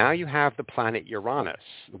 now you have the planet Uranus,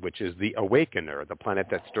 which is the awakener, the planet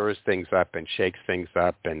that stirs things up and shakes things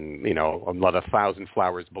up, and, let 1,000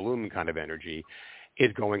 flowers bloom kind of energy,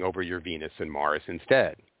 is going over your Venus and Mars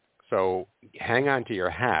instead. So hang on to your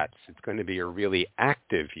hats. It's going to be a really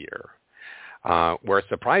active year where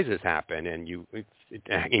surprises happen, and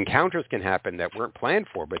encounters can happen that weren't planned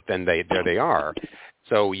for, but then there they are.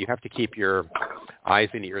 So you have to keep your eyes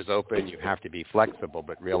and ears open. You have to be flexible,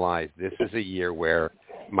 but realize this is a year where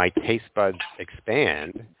my taste buds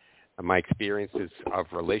expand, my experiences of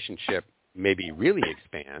relationship maybe really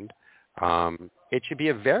expand. It should be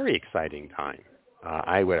a very exciting time,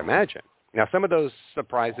 I would imagine. Now, some of those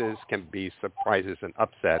surprises can be surprises and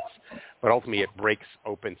upsets, but ultimately it breaks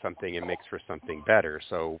open something and makes for something better.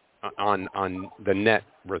 So on the net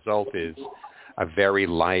result is a very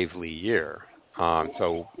lively year.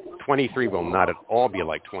 So 23 will not at all be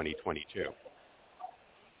like 2022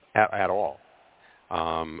 at all.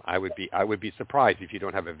 I would be surprised if you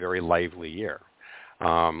don't have a very lively year.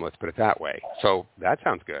 Let's put it that way. So that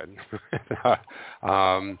sounds good.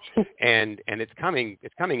 And it's coming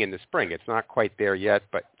in the spring. It's not quite there yet,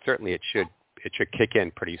 but certainly it should kick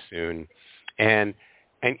in pretty soon. And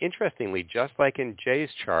interestingly, just like in Jay's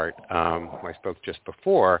chart, who I spoke just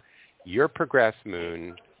before, your progress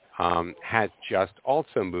moon has just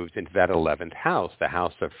also moved into that 11th house, the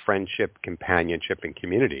house of friendship, companionship, and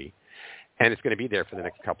community. And it's going to be there for the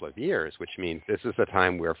next couple of years, which means this is a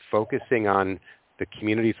time we're focusing on the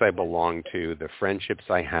communities I belong to, the friendships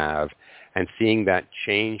I have, and seeing that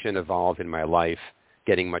change and evolve in my life,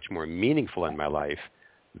 getting much more meaningful in my life.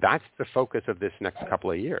 That's the focus of this next couple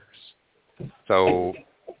of years. So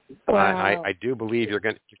wow. I do believe you're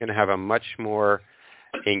going to have a much more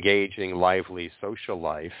engaging, lively social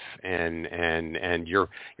life, and you're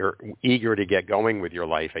eager to get going with your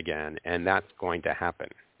life again, and that's going to happen.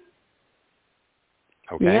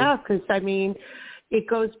 Okay? Yeah, because it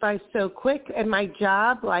goes by so quick. And my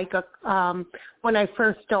job, when I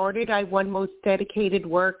first started, I won Most Dedicated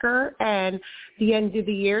Worker, and the end of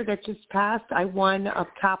the year that just passed, I won a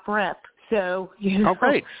top rep. So, Oh,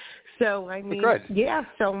 great. So, good. Yeah,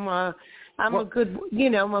 so I'm a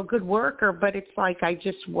good worker, but it's like I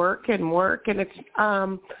just work, and it's,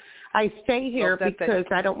 I stay here because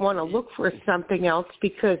I don't want to look for something else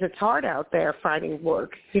because it's hard out there finding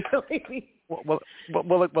work. You know what I mean?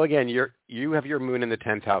 Well, again, you have your moon in the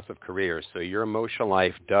 10th house of careers, so your emotional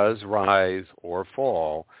life does rise or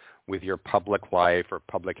fall with your public life or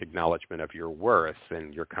public acknowledgement of your worth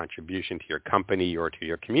and your contribution to your company or to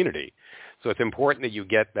your community. So it's important that you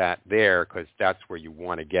get that there because that's where you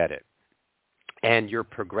want to get it. And your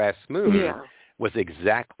progress moon was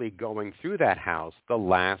exactly going through that house the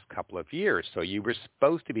last couple of years. So you were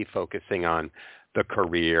supposed to be focusing on the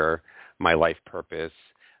career, my life purpose,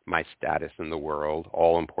 my status in the world,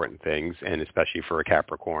 all important things, and especially for a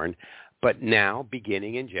Capricorn. But now,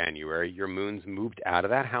 beginning in January, your moon's moved out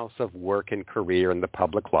of that house of work and career and the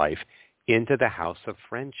public life into the house of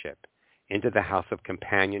friendship, into the house of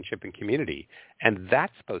companionship and community. And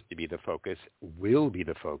that's supposed to be the focus, will be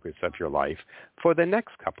the focus of your life for the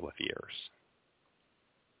next couple of years.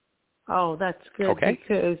 Oh, that's good. Okay.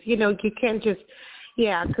 Because, you can't just,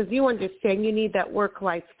 because you understand you need that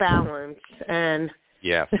work-life balance. And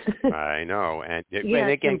yes, I know. And, yeah,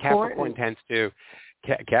 and again, it's important.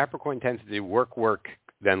 Capricorn tends to do work,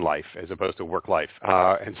 then life, as opposed to work life.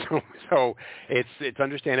 And so it's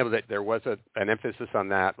understandable that there was an emphasis on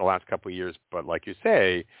that the last couple of years. But like you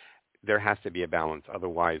say, there has to be a balance.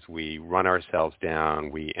 Otherwise, we run ourselves down.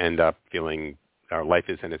 We end up feeling our life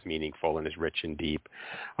isn't as meaningful and as rich and deep.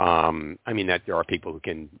 That there are people who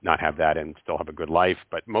can not have that and still have a good life,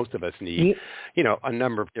 but most of us need, a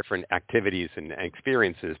number of different activities and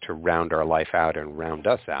experiences to round our life out and round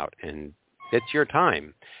us out. And it's your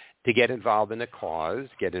time to get involved in a cause,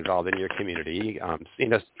 get involved in your community.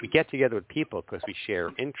 We get together with people because we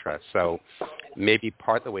share interests. So maybe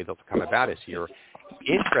part of the way they'll come about is you're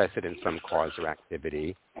interested in some cause or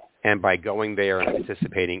activity, and by going there and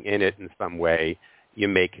participating in it in some way, you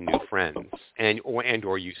make new friends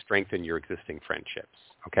or you strengthen your existing friendships.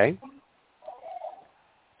 Okay?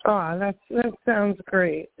 Oh, that sounds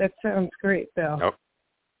great. That sounds great, Bill.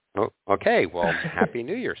 Oh, okay. Well, Happy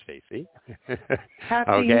New Year, Stacey.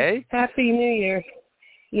 Happy New Year.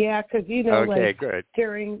 Yeah, because okay, good.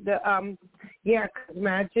 During the cause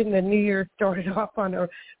imagine the New Year started off on a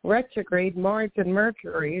retrograde, Mars and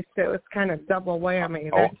Mercury, so it's kind of double whammy.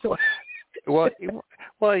 That's what.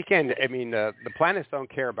 Well, you can. The planets don't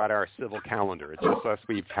care about our civil calendar. It's just us.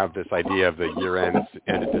 We have this idea of the year ends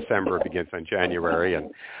end of December, begins on January, and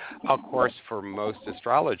of course, for most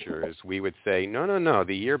astrologers, we would say, no.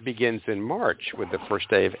 The year begins in March with the first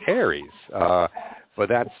day of Aries. But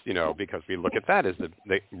that's, because we look at that as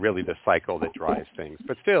really the cycle that drives things.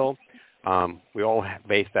 But still, we all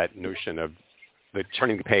base that notion of the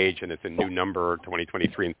turning the page and it's a new number,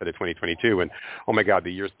 2023 instead of 2022. And, oh, my God,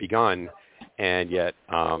 the year's begun. And yet,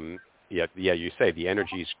 you say the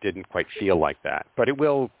energies didn't quite feel like that. But it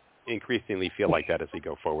will increasingly feel like that as we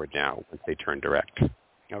go forward now once they turn direct.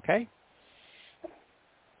 Okay?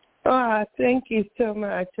 Thank you so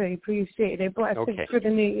much. I appreciate it. Blessings for the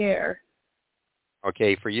new year.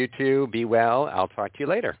 Okay, for you too. Be well. I'll talk to you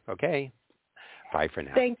later. Okay. Bye for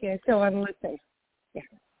now. Thank you. So I'm listening. Yeah.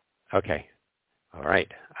 Okay. All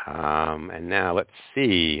right. And now let's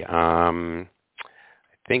see. I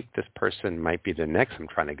think this person might be the next. I'm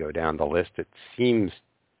trying to go down the list. It seems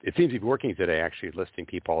to be working today, actually, listing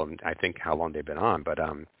people, and I think how long they've been on. But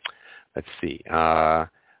let's see. I'm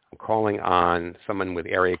calling on someone with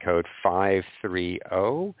area code 530.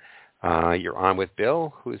 You're on with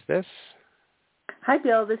Bill. Who's this? Hi,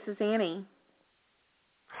 Bill. This is Annie.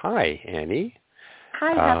 Hi, Annie.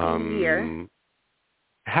 Hi. Happy New Year.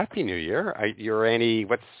 Happy New Year. You're Annie.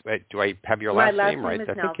 Do I have your last name right? My last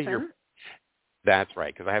name is Nelson. That's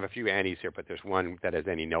right, because I have a few Annies here, but there's one that has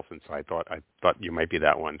Annie Nelson, so I thought you might be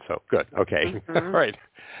that one. So good. Okay. Mm-hmm. All right.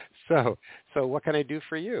 So what can I do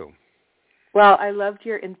for you? Well, I loved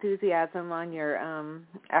your enthusiasm on your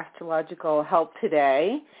astrological help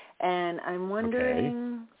today, and I'm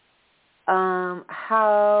wondering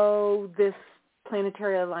how this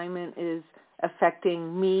planetary alignment is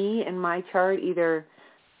affecting me and my chart, either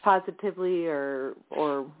positively or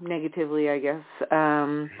negatively, I guess.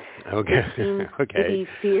 Okay. It seems to be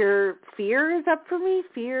fear is up for me,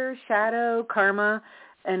 fear, shadow, karma,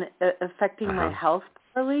 and affecting my health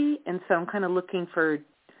poorly. And so I'm kind of looking for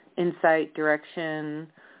insight, direction,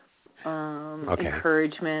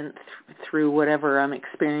 encouragement through whatever I'm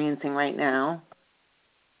experiencing right now.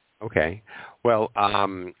 Okay. Well,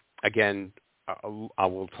 again, I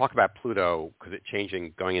will talk about Pluto because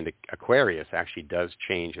going into Aquarius actually does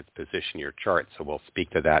change its position in your chart, so we'll speak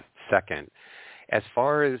to that second. As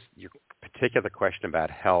far as your particular question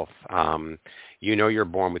about health, you're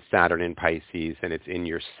born with Saturn in Pisces, and it's in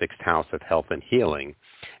your sixth house of health and healing.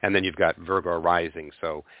 And then you've got Virgo rising,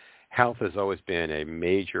 so health has always been a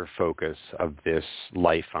major focus of this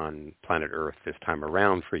life on planet Earth this time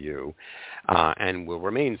around for you, and will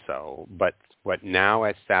remain so. But what now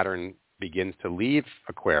as Saturn begins to leave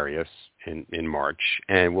Aquarius in March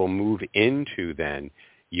and will move into then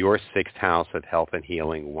your sixth house of health and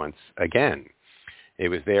healing once again. It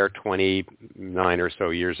was there 29 or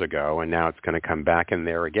so years ago, and now it's going to come back in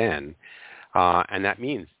there again. And that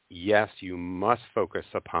means, yes, you must focus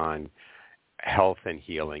upon health and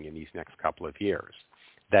healing in these next couple of years.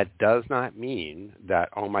 That does not mean that,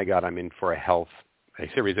 oh my God, I'm in for a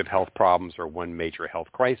series of health problems or one major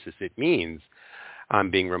health crisis. It means I'm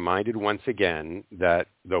being reminded once again that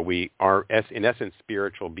though we are, in essence,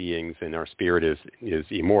 spiritual beings and our spirit is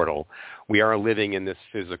immortal, we are living in this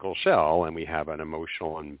physical shell, and we have an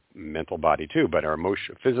emotional and mental body too, but our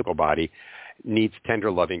physical body needs tender,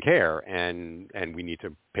 loving care, and we need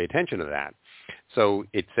to pay attention to that. So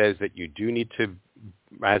it says that you do need to,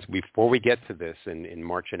 before we get to this in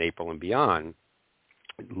March and April and beyond,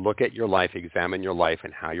 look at your life, examine your life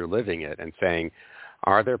and how you're living it, and saying,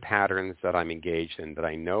 are there patterns that I'm engaged in that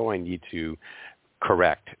I know I need to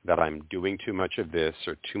correct, that I'm doing too much of this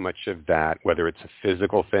or too much of that, whether it's a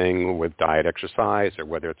physical thing with diet, exercise, or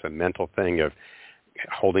whether it's a mental thing of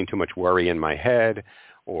holding too much worry in my head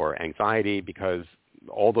or anxiety, because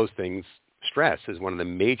all those things, stress is one of the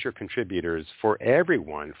major contributors for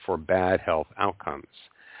everyone for bad health outcomes.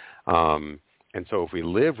 And so if we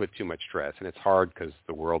live with too much stress, and it's hard because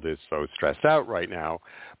the world is so stressed out right now,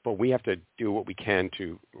 but we have to do what we can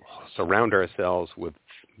to surround ourselves with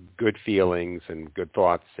good feelings and good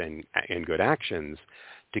thoughts and good actions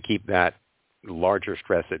to keep that larger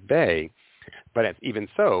stress at bay. But even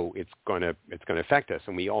so, it's going to affect us,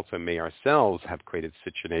 and we also may ourselves have created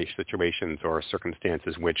situations or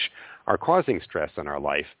circumstances which are causing stress in our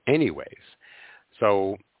life anyways.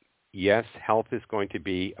 So yes, health is going to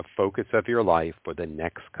be a focus of your life for the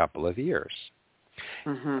next couple of years.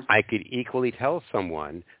 Mm-hmm. I could equally tell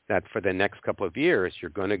someone that for the next couple of years,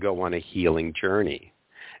 you're going to go on a healing journey,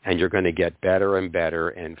 and you're going to get better and better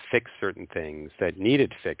and fix certain things that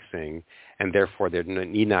needed fixing, and therefore there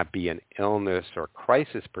need not be an illness or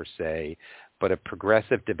crisis per se, but a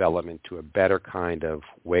progressive development to a better kind of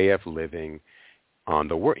way of living in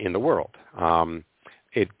the world.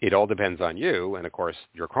 It all depends on you, and of course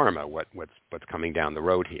your karma, what's coming down the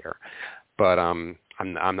road here. But I'm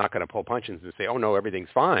not going to pull punches and say, oh no, everything's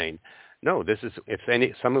fine. No, this is, if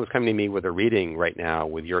someone was coming to me with a reading right now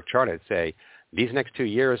with your chart, I'd say, these next 2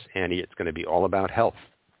 years, Annie, it's going to be all about health.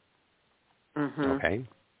 Mm-hmm. Okay.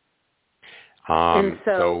 And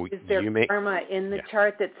so is there karma in the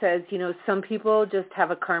chart that says, some people just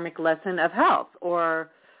have a karmic lesson of health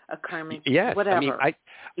or a karmic whatever? I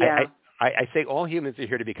mean, I say all humans are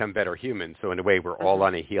here to become better humans. So in a way, we're all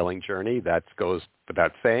on a healing journey. That goes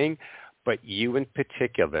without saying. But you in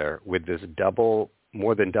particular, with this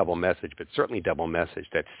more than double message, but certainly double message,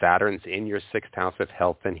 that Saturn's in your 6th house of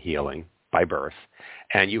health and healing by birth,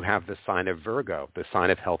 and you have the sign of Virgo, the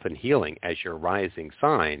sign of health and healing, as your rising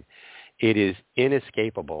sign, it is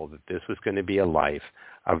inescapable that this was going to be a life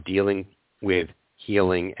of dealing with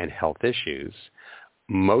healing and health issues.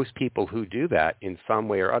 Most people who do that in some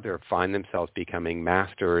way or other find themselves becoming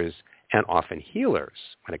masters and often healers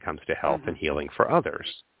when it comes to health and healing for others.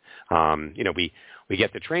 We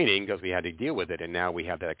get the training because we had to deal with it, and now we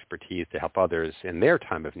have that expertise to help others in their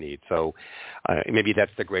time of need. So maybe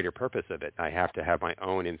that's the greater purpose of it. I have to have my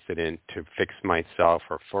own incident to fix myself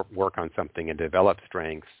or work on something and develop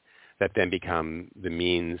strengths that then become the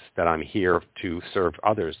means that I'm here to serve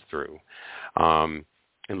others through.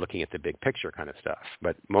 And looking at the big picture kind of stuff.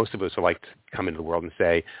 But most of us would like to come into the world and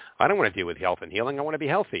say, I don't want to deal with health and healing. I want to be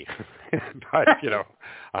healthy. But,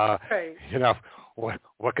 right.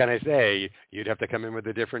 What can I say? You'd have to come in with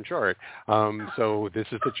a different chart. So this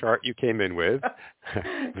is the chart you came in with.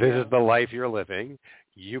 This is the life you're living.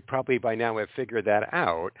 You probably by now have figured that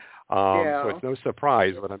out. So it's no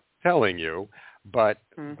surprise what I'm telling you. But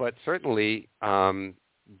certainly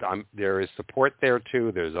there is support there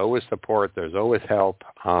too. There's always support. There's always help.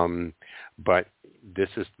 But this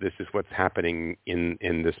is what's happening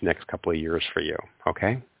in this next couple of years for you.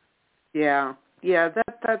 Okay. Yeah.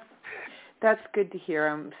 That's good to hear.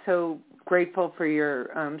 I'm so grateful for your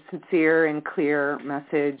sincere and clear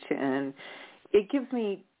message, and it gives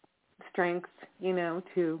me strength,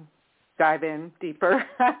 to dive in deeper.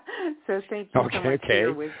 So thank you so much for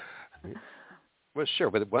your wisdom. Well, sure.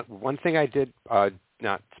 But one thing I did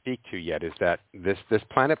not speak to yet is that this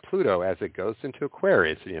planet Pluto, as it goes into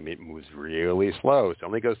Aquarius, it moves really slow. It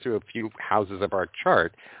only goes through a few houses of our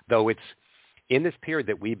chart, though it's in this period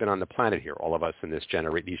that we've been on the planet here, all of us in these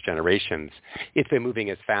generations, it's been moving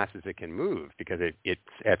as fast as it can move because it's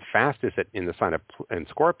at fastest in the sign of in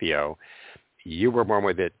Scorpio. You were born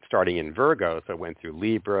with it starting in Virgo, so it went through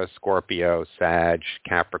Libra, Scorpio, Sag,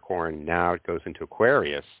 Capricorn. Now it goes into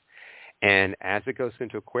Aquarius. And as it goes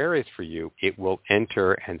into Aquarius for you, it will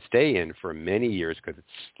enter and stay in for many years because it's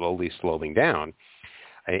slowly slowing down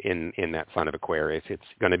in that sign of Aquarius. It's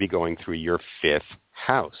going to be going through your 5th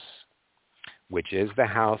house, which is the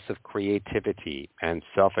house of creativity and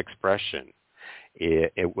self-expression.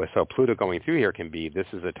 So Pluto going through here can be, this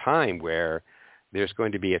is a time where there's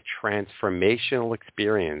going to be a transformational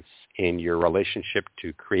experience in your relationship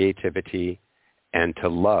to creativity and to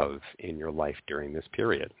love in your life during this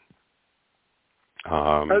period.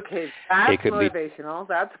 Okay, that's motivational.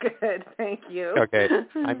 That's good. Thank you. Okay,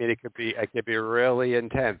 I mean, it could be really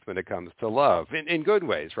intense when it comes to love in good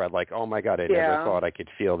ways, right? Like, oh my God, I never thought I could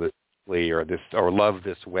feel this way or love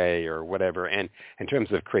this way or whatever. And in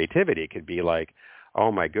terms of creativity, it could be like,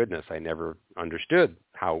 oh my goodness, I never understood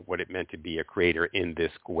what it meant to be a creator in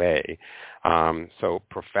this way. So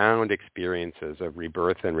profound experiences of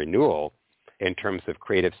rebirth and renewal in terms of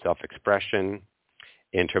creative self-expression,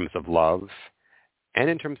 in terms of love, and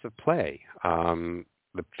in terms of play.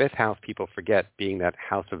 The fifth house, people forget, being that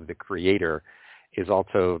house of the creator, is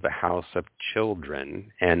also the house of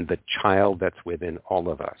children and the child that's within all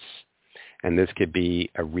of us. And this could be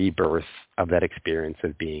a rebirth of that experience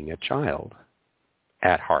of being a child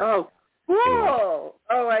at heart. Oh, cool.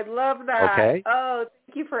 Oh, I love that. Okay. Oh,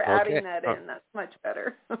 thank you for adding that in. That's much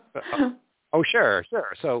better. Oh, sure.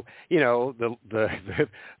 So, the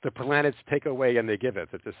planets take away and they give us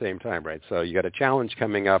at the same time, right? So you got a challenge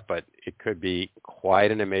coming up, but it could be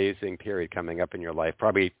quite an amazing period coming up in your life,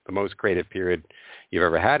 probably the most creative period you've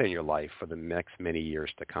ever had in your life for the next many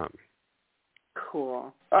years to come.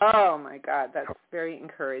 Cool. Oh, my God. That's very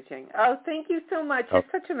encouraging. Oh, thank you so much. You're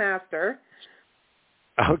such a master.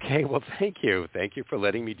 Okay, well, thank you. Thank you for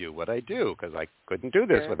letting me do what I do, because I couldn't do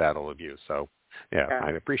this without all of you. So,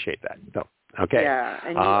 I appreciate that. So, okay. Yeah,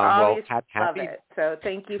 and you always love it. So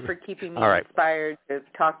thank you for keeping me all right. inspired to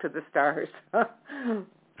talk to the stars.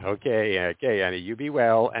 Okay, Annie, you be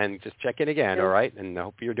well, and just check in again, all right? And I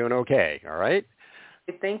hope you're doing okay, all right?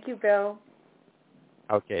 Thank you, Bill.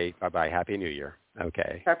 Okay, bye-bye. Happy New Year.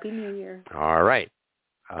 Okay. Happy New Year. All right.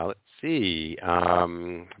 Let's see. We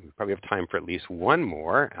probably have time for at least one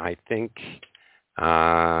more. I think,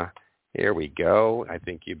 here we go. I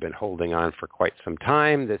think you've been holding on for quite some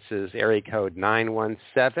time. This is area code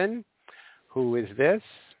 917. Who is this?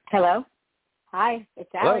 Hello. Hi, it's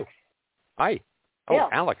Alex. Hello. Hi. Oh, Bill.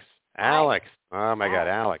 Alex. Hi. Alex. Oh, my God,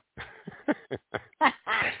 Alex.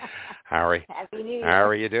 How Happy New Year. How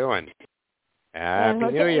are you doing? Happy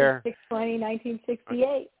New Year.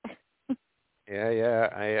 6/20/1968.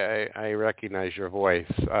 Yeah, I recognize your voice.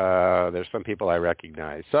 There's some people I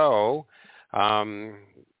recognize. So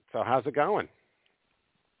how's it going?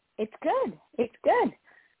 It's good.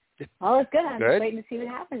 All is good. I'm Good? just waiting to see what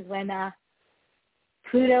happens when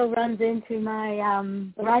Pluto runs into my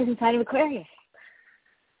the rising sign of Aquarius.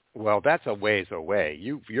 Well, that's a ways away.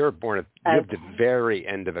 You're born at the very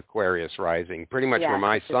end of Aquarius rising, pretty much where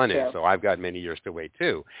my sun is. So I've got many years to wait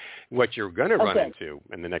too. What you're going to run into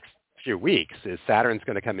in the next few weeks is Saturn's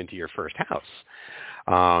going to come into your first house.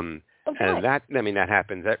 And that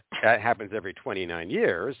happens every 29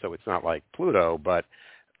 years, so it's not like Pluto, but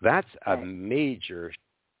that's a major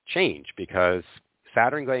change because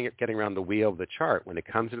Saturn getting around the wheel of the chart, when it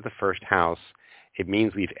comes into the first house, it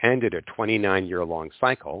means we've ended a 29-year-long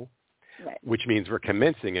cycle, which means we're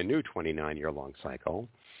commencing a new 29-year-long cycle.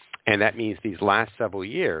 And that means these last several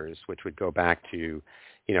years, which would go back to,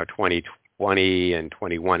 2020 and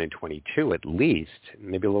 21 and 22 at least,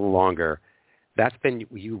 maybe a little longer, that's been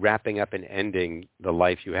you wrapping up and ending the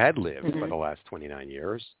life you had lived for the last 29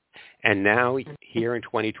 years. And now here in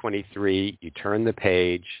 2023, you turn the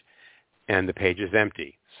page and the page is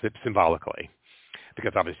empty, symbolically,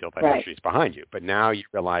 because obviously all that history is behind you. But now you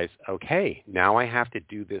realize, okay, now I have to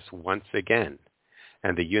do this once again.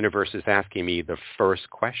 And the universe is asking me the first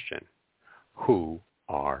question: who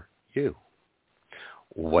are you?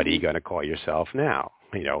 What are you going to call yourself now?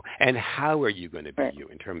 And how are you going to be you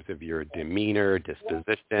in terms of your demeanor,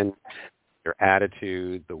 disposition, your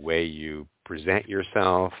attitude, the way you present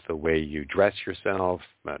yourself, the way you dress yourself,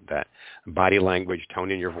 that body language,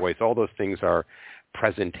 tone in your voice, all those things are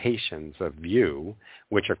presentations of you,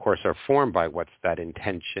 which of course are formed by what's that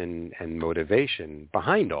intention and motivation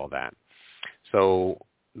behind all that. So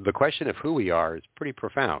the question of who we are is pretty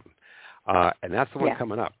profound. And that's the one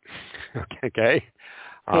coming up. Okay?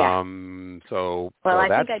 Yeah. I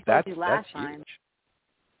think I told you last time.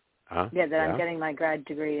 Huh? Yeah, that I'm getting my grad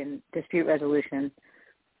degree in dispute resolution.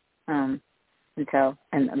 And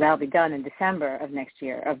that'll be done in December of next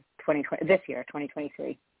year, of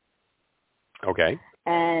 2023. Okay.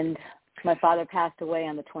 And my father passed away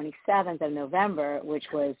on the 27th of November, which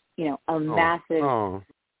was, a massive.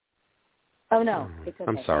 Oh no, it's okay.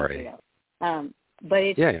 I'm sorry. But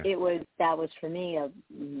that was for me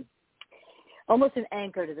almost an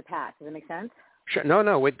anchor to the past. Does that make sense? Sure.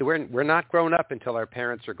 No, we're not grown up until our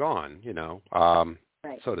parents are gone.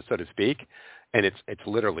 So to speak, and it's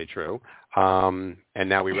literally true. And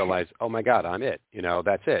now we realize, oh my God, I'm it.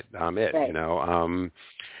 That's it. I'm it. Right.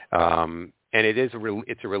 and it is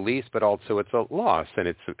it's a release, but also it's a loss, and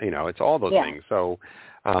it's it's all those things. So,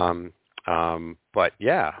 but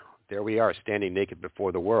yeah, there we are, standing naked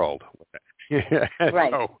before the world.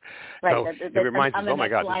 Right. So it reminds us, oh my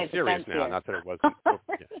God, this is serious now. Not that it wasn't.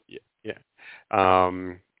 Yeah.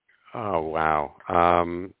 Oh wow.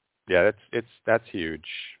 Yeah, that's huge.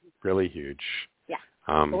 Really huge. Yeah.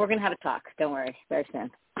 But we're gonna have a talk. Don't worry, very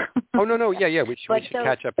soon. Oh no. Yeah. We should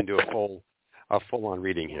catch up and do a full-on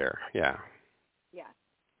reading here. Yeah. Yeah.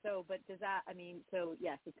 So, but does that? I mean, so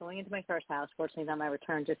yes, it's going into my first house. Fortunately, not my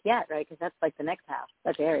return just yet, right? Because that's like the next house.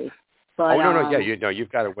 That's Aries. But, no. Yeah,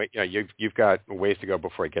 you've got to wait. You've got ways to go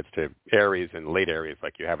before it gets to Aries and late Aries,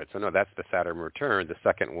 like you have it. So no, that's the Saturn return, the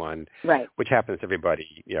second one, right? Which happens to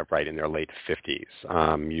everybody, right in their late 50s.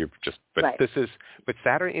 This is, but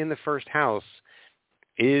Saturn in the first house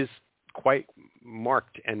is quite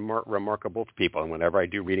marked and remarkable to people. And whenever I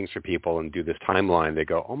do readings for people and do this timeline, they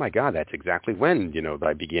go, "Oh my God, that's exactly when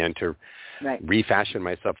I began to refashion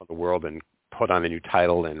myself in the world and put on a new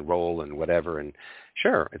title and role and whatever." And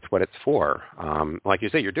sure, it's what it's for. Like you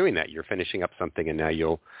say, you're doing that. You're finishing up something, and now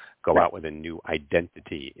you'll go out with a new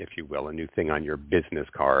identity, if you will, a new thing on your business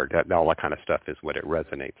card. All that kind of stuff is what it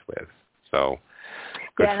resonates with. So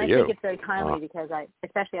good for you. I think it's very timely because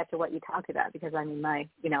especially after what you talked about, because I mean,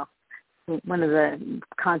 one of the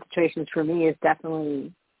concentrations for me is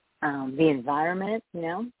definitely the environment,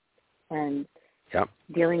 and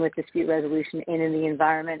dealing with dispute resolution in the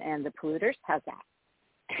environment and the polluters. How's that?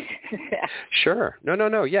 Sure.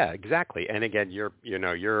 No. Yeah, exactly. And again, you're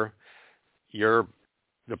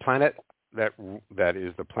the planet that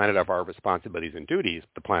is the planet of our responsibilities and duties.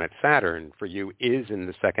 The planet Saturn for you is in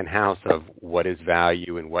the second house of what is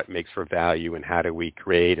value and what makes for value and how do we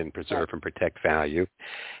create and preserve and protect value.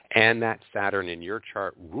 And that Saturn in your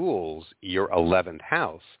chart rules your 11th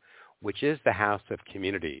house, which is the house of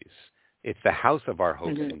communities. It's the house of our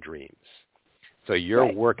hopes and dreams. So your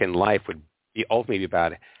work in life would be ultimately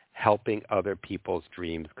about helping other people's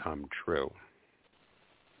dreams come true.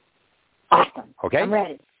 Awesome. Okay? I'm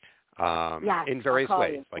ready. In various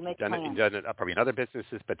ways. Like you've done it probably in other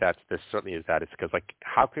businesses, but this certainly is that. It's because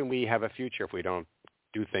how can we have a future if we don't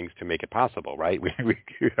do things to make it possible, right? We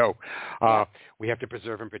have to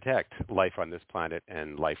preserve and protect life on this planet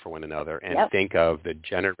and life for one another, and think of the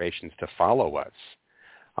generations to follow us,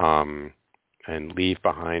 and leave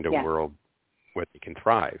behind a world where they can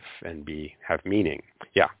thrive and have meaning.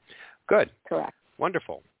 Yeah. Good. Correct.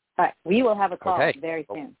 Wonderful. All right. We will have a call very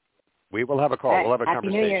soon. We will have a call. Right. We'll have a Happy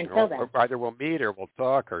conversation. New Year until then. Or either we'll meet or we'll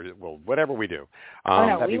talk or whatever we do.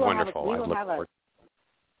 That'd be wonderful. We will have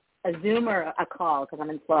a Zoom or a call because I'm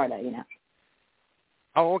in Florida,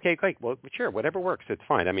 Oh, okay, great. Well, sure, whatever works. It's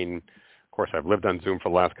fine. I mean, of course, I've lived on Zoom for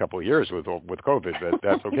the last couple of years with COVID, but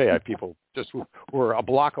that's okay. I have people just who are a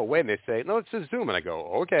block away, and they say, "No, it's just Zoom," and I go,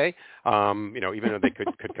 "Okay," even though they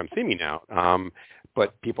could come see me now.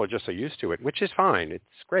 But people are just so used to it, which is fine.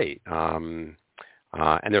 It's great. And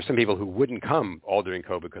there's some people who wouldn't come all during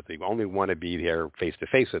COVID because they only want to be there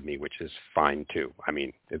face-to-face with me, which is fine, too. I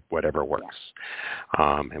mean, whatever works.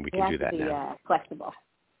 And we can do that now. Flexible.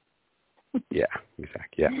 Yeah,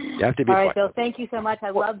 exactly. Yeah, you have to be flexible. All right, flexible. Bill, thank you so much.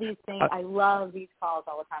 I love these things. I love these calls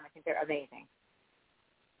all the time. I think they're amazing.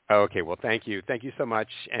 Okay, well, thank you. Thank you so much,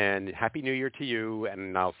 and Happy New Year to you,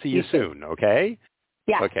 and I'll see you soon, okay?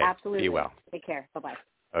 Yeah, okay. Absolutely. Be well. Take care. Bye-bye.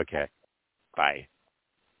 Okay. Bye.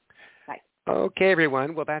 Bye. Okay,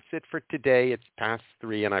 everyone. Well, that's it for today. It's past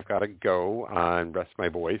 3, and I've got to go and rest my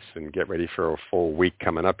voice and get ready for a full week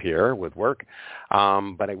coming up here with work.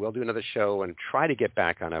 But I will do another show and try to get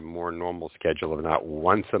back on a more normal schedule of not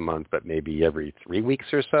once a month, but maybe every 3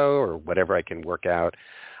 weeks or so, or whatever I can work out.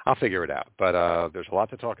 I'll figure it out. But there's a lot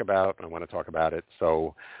to talk about, and I want to talk about it.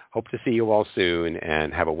 So hope to see you all soon,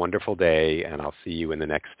 and have a wonderful day, and I'll see you in the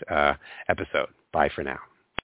next episode. Bye for now.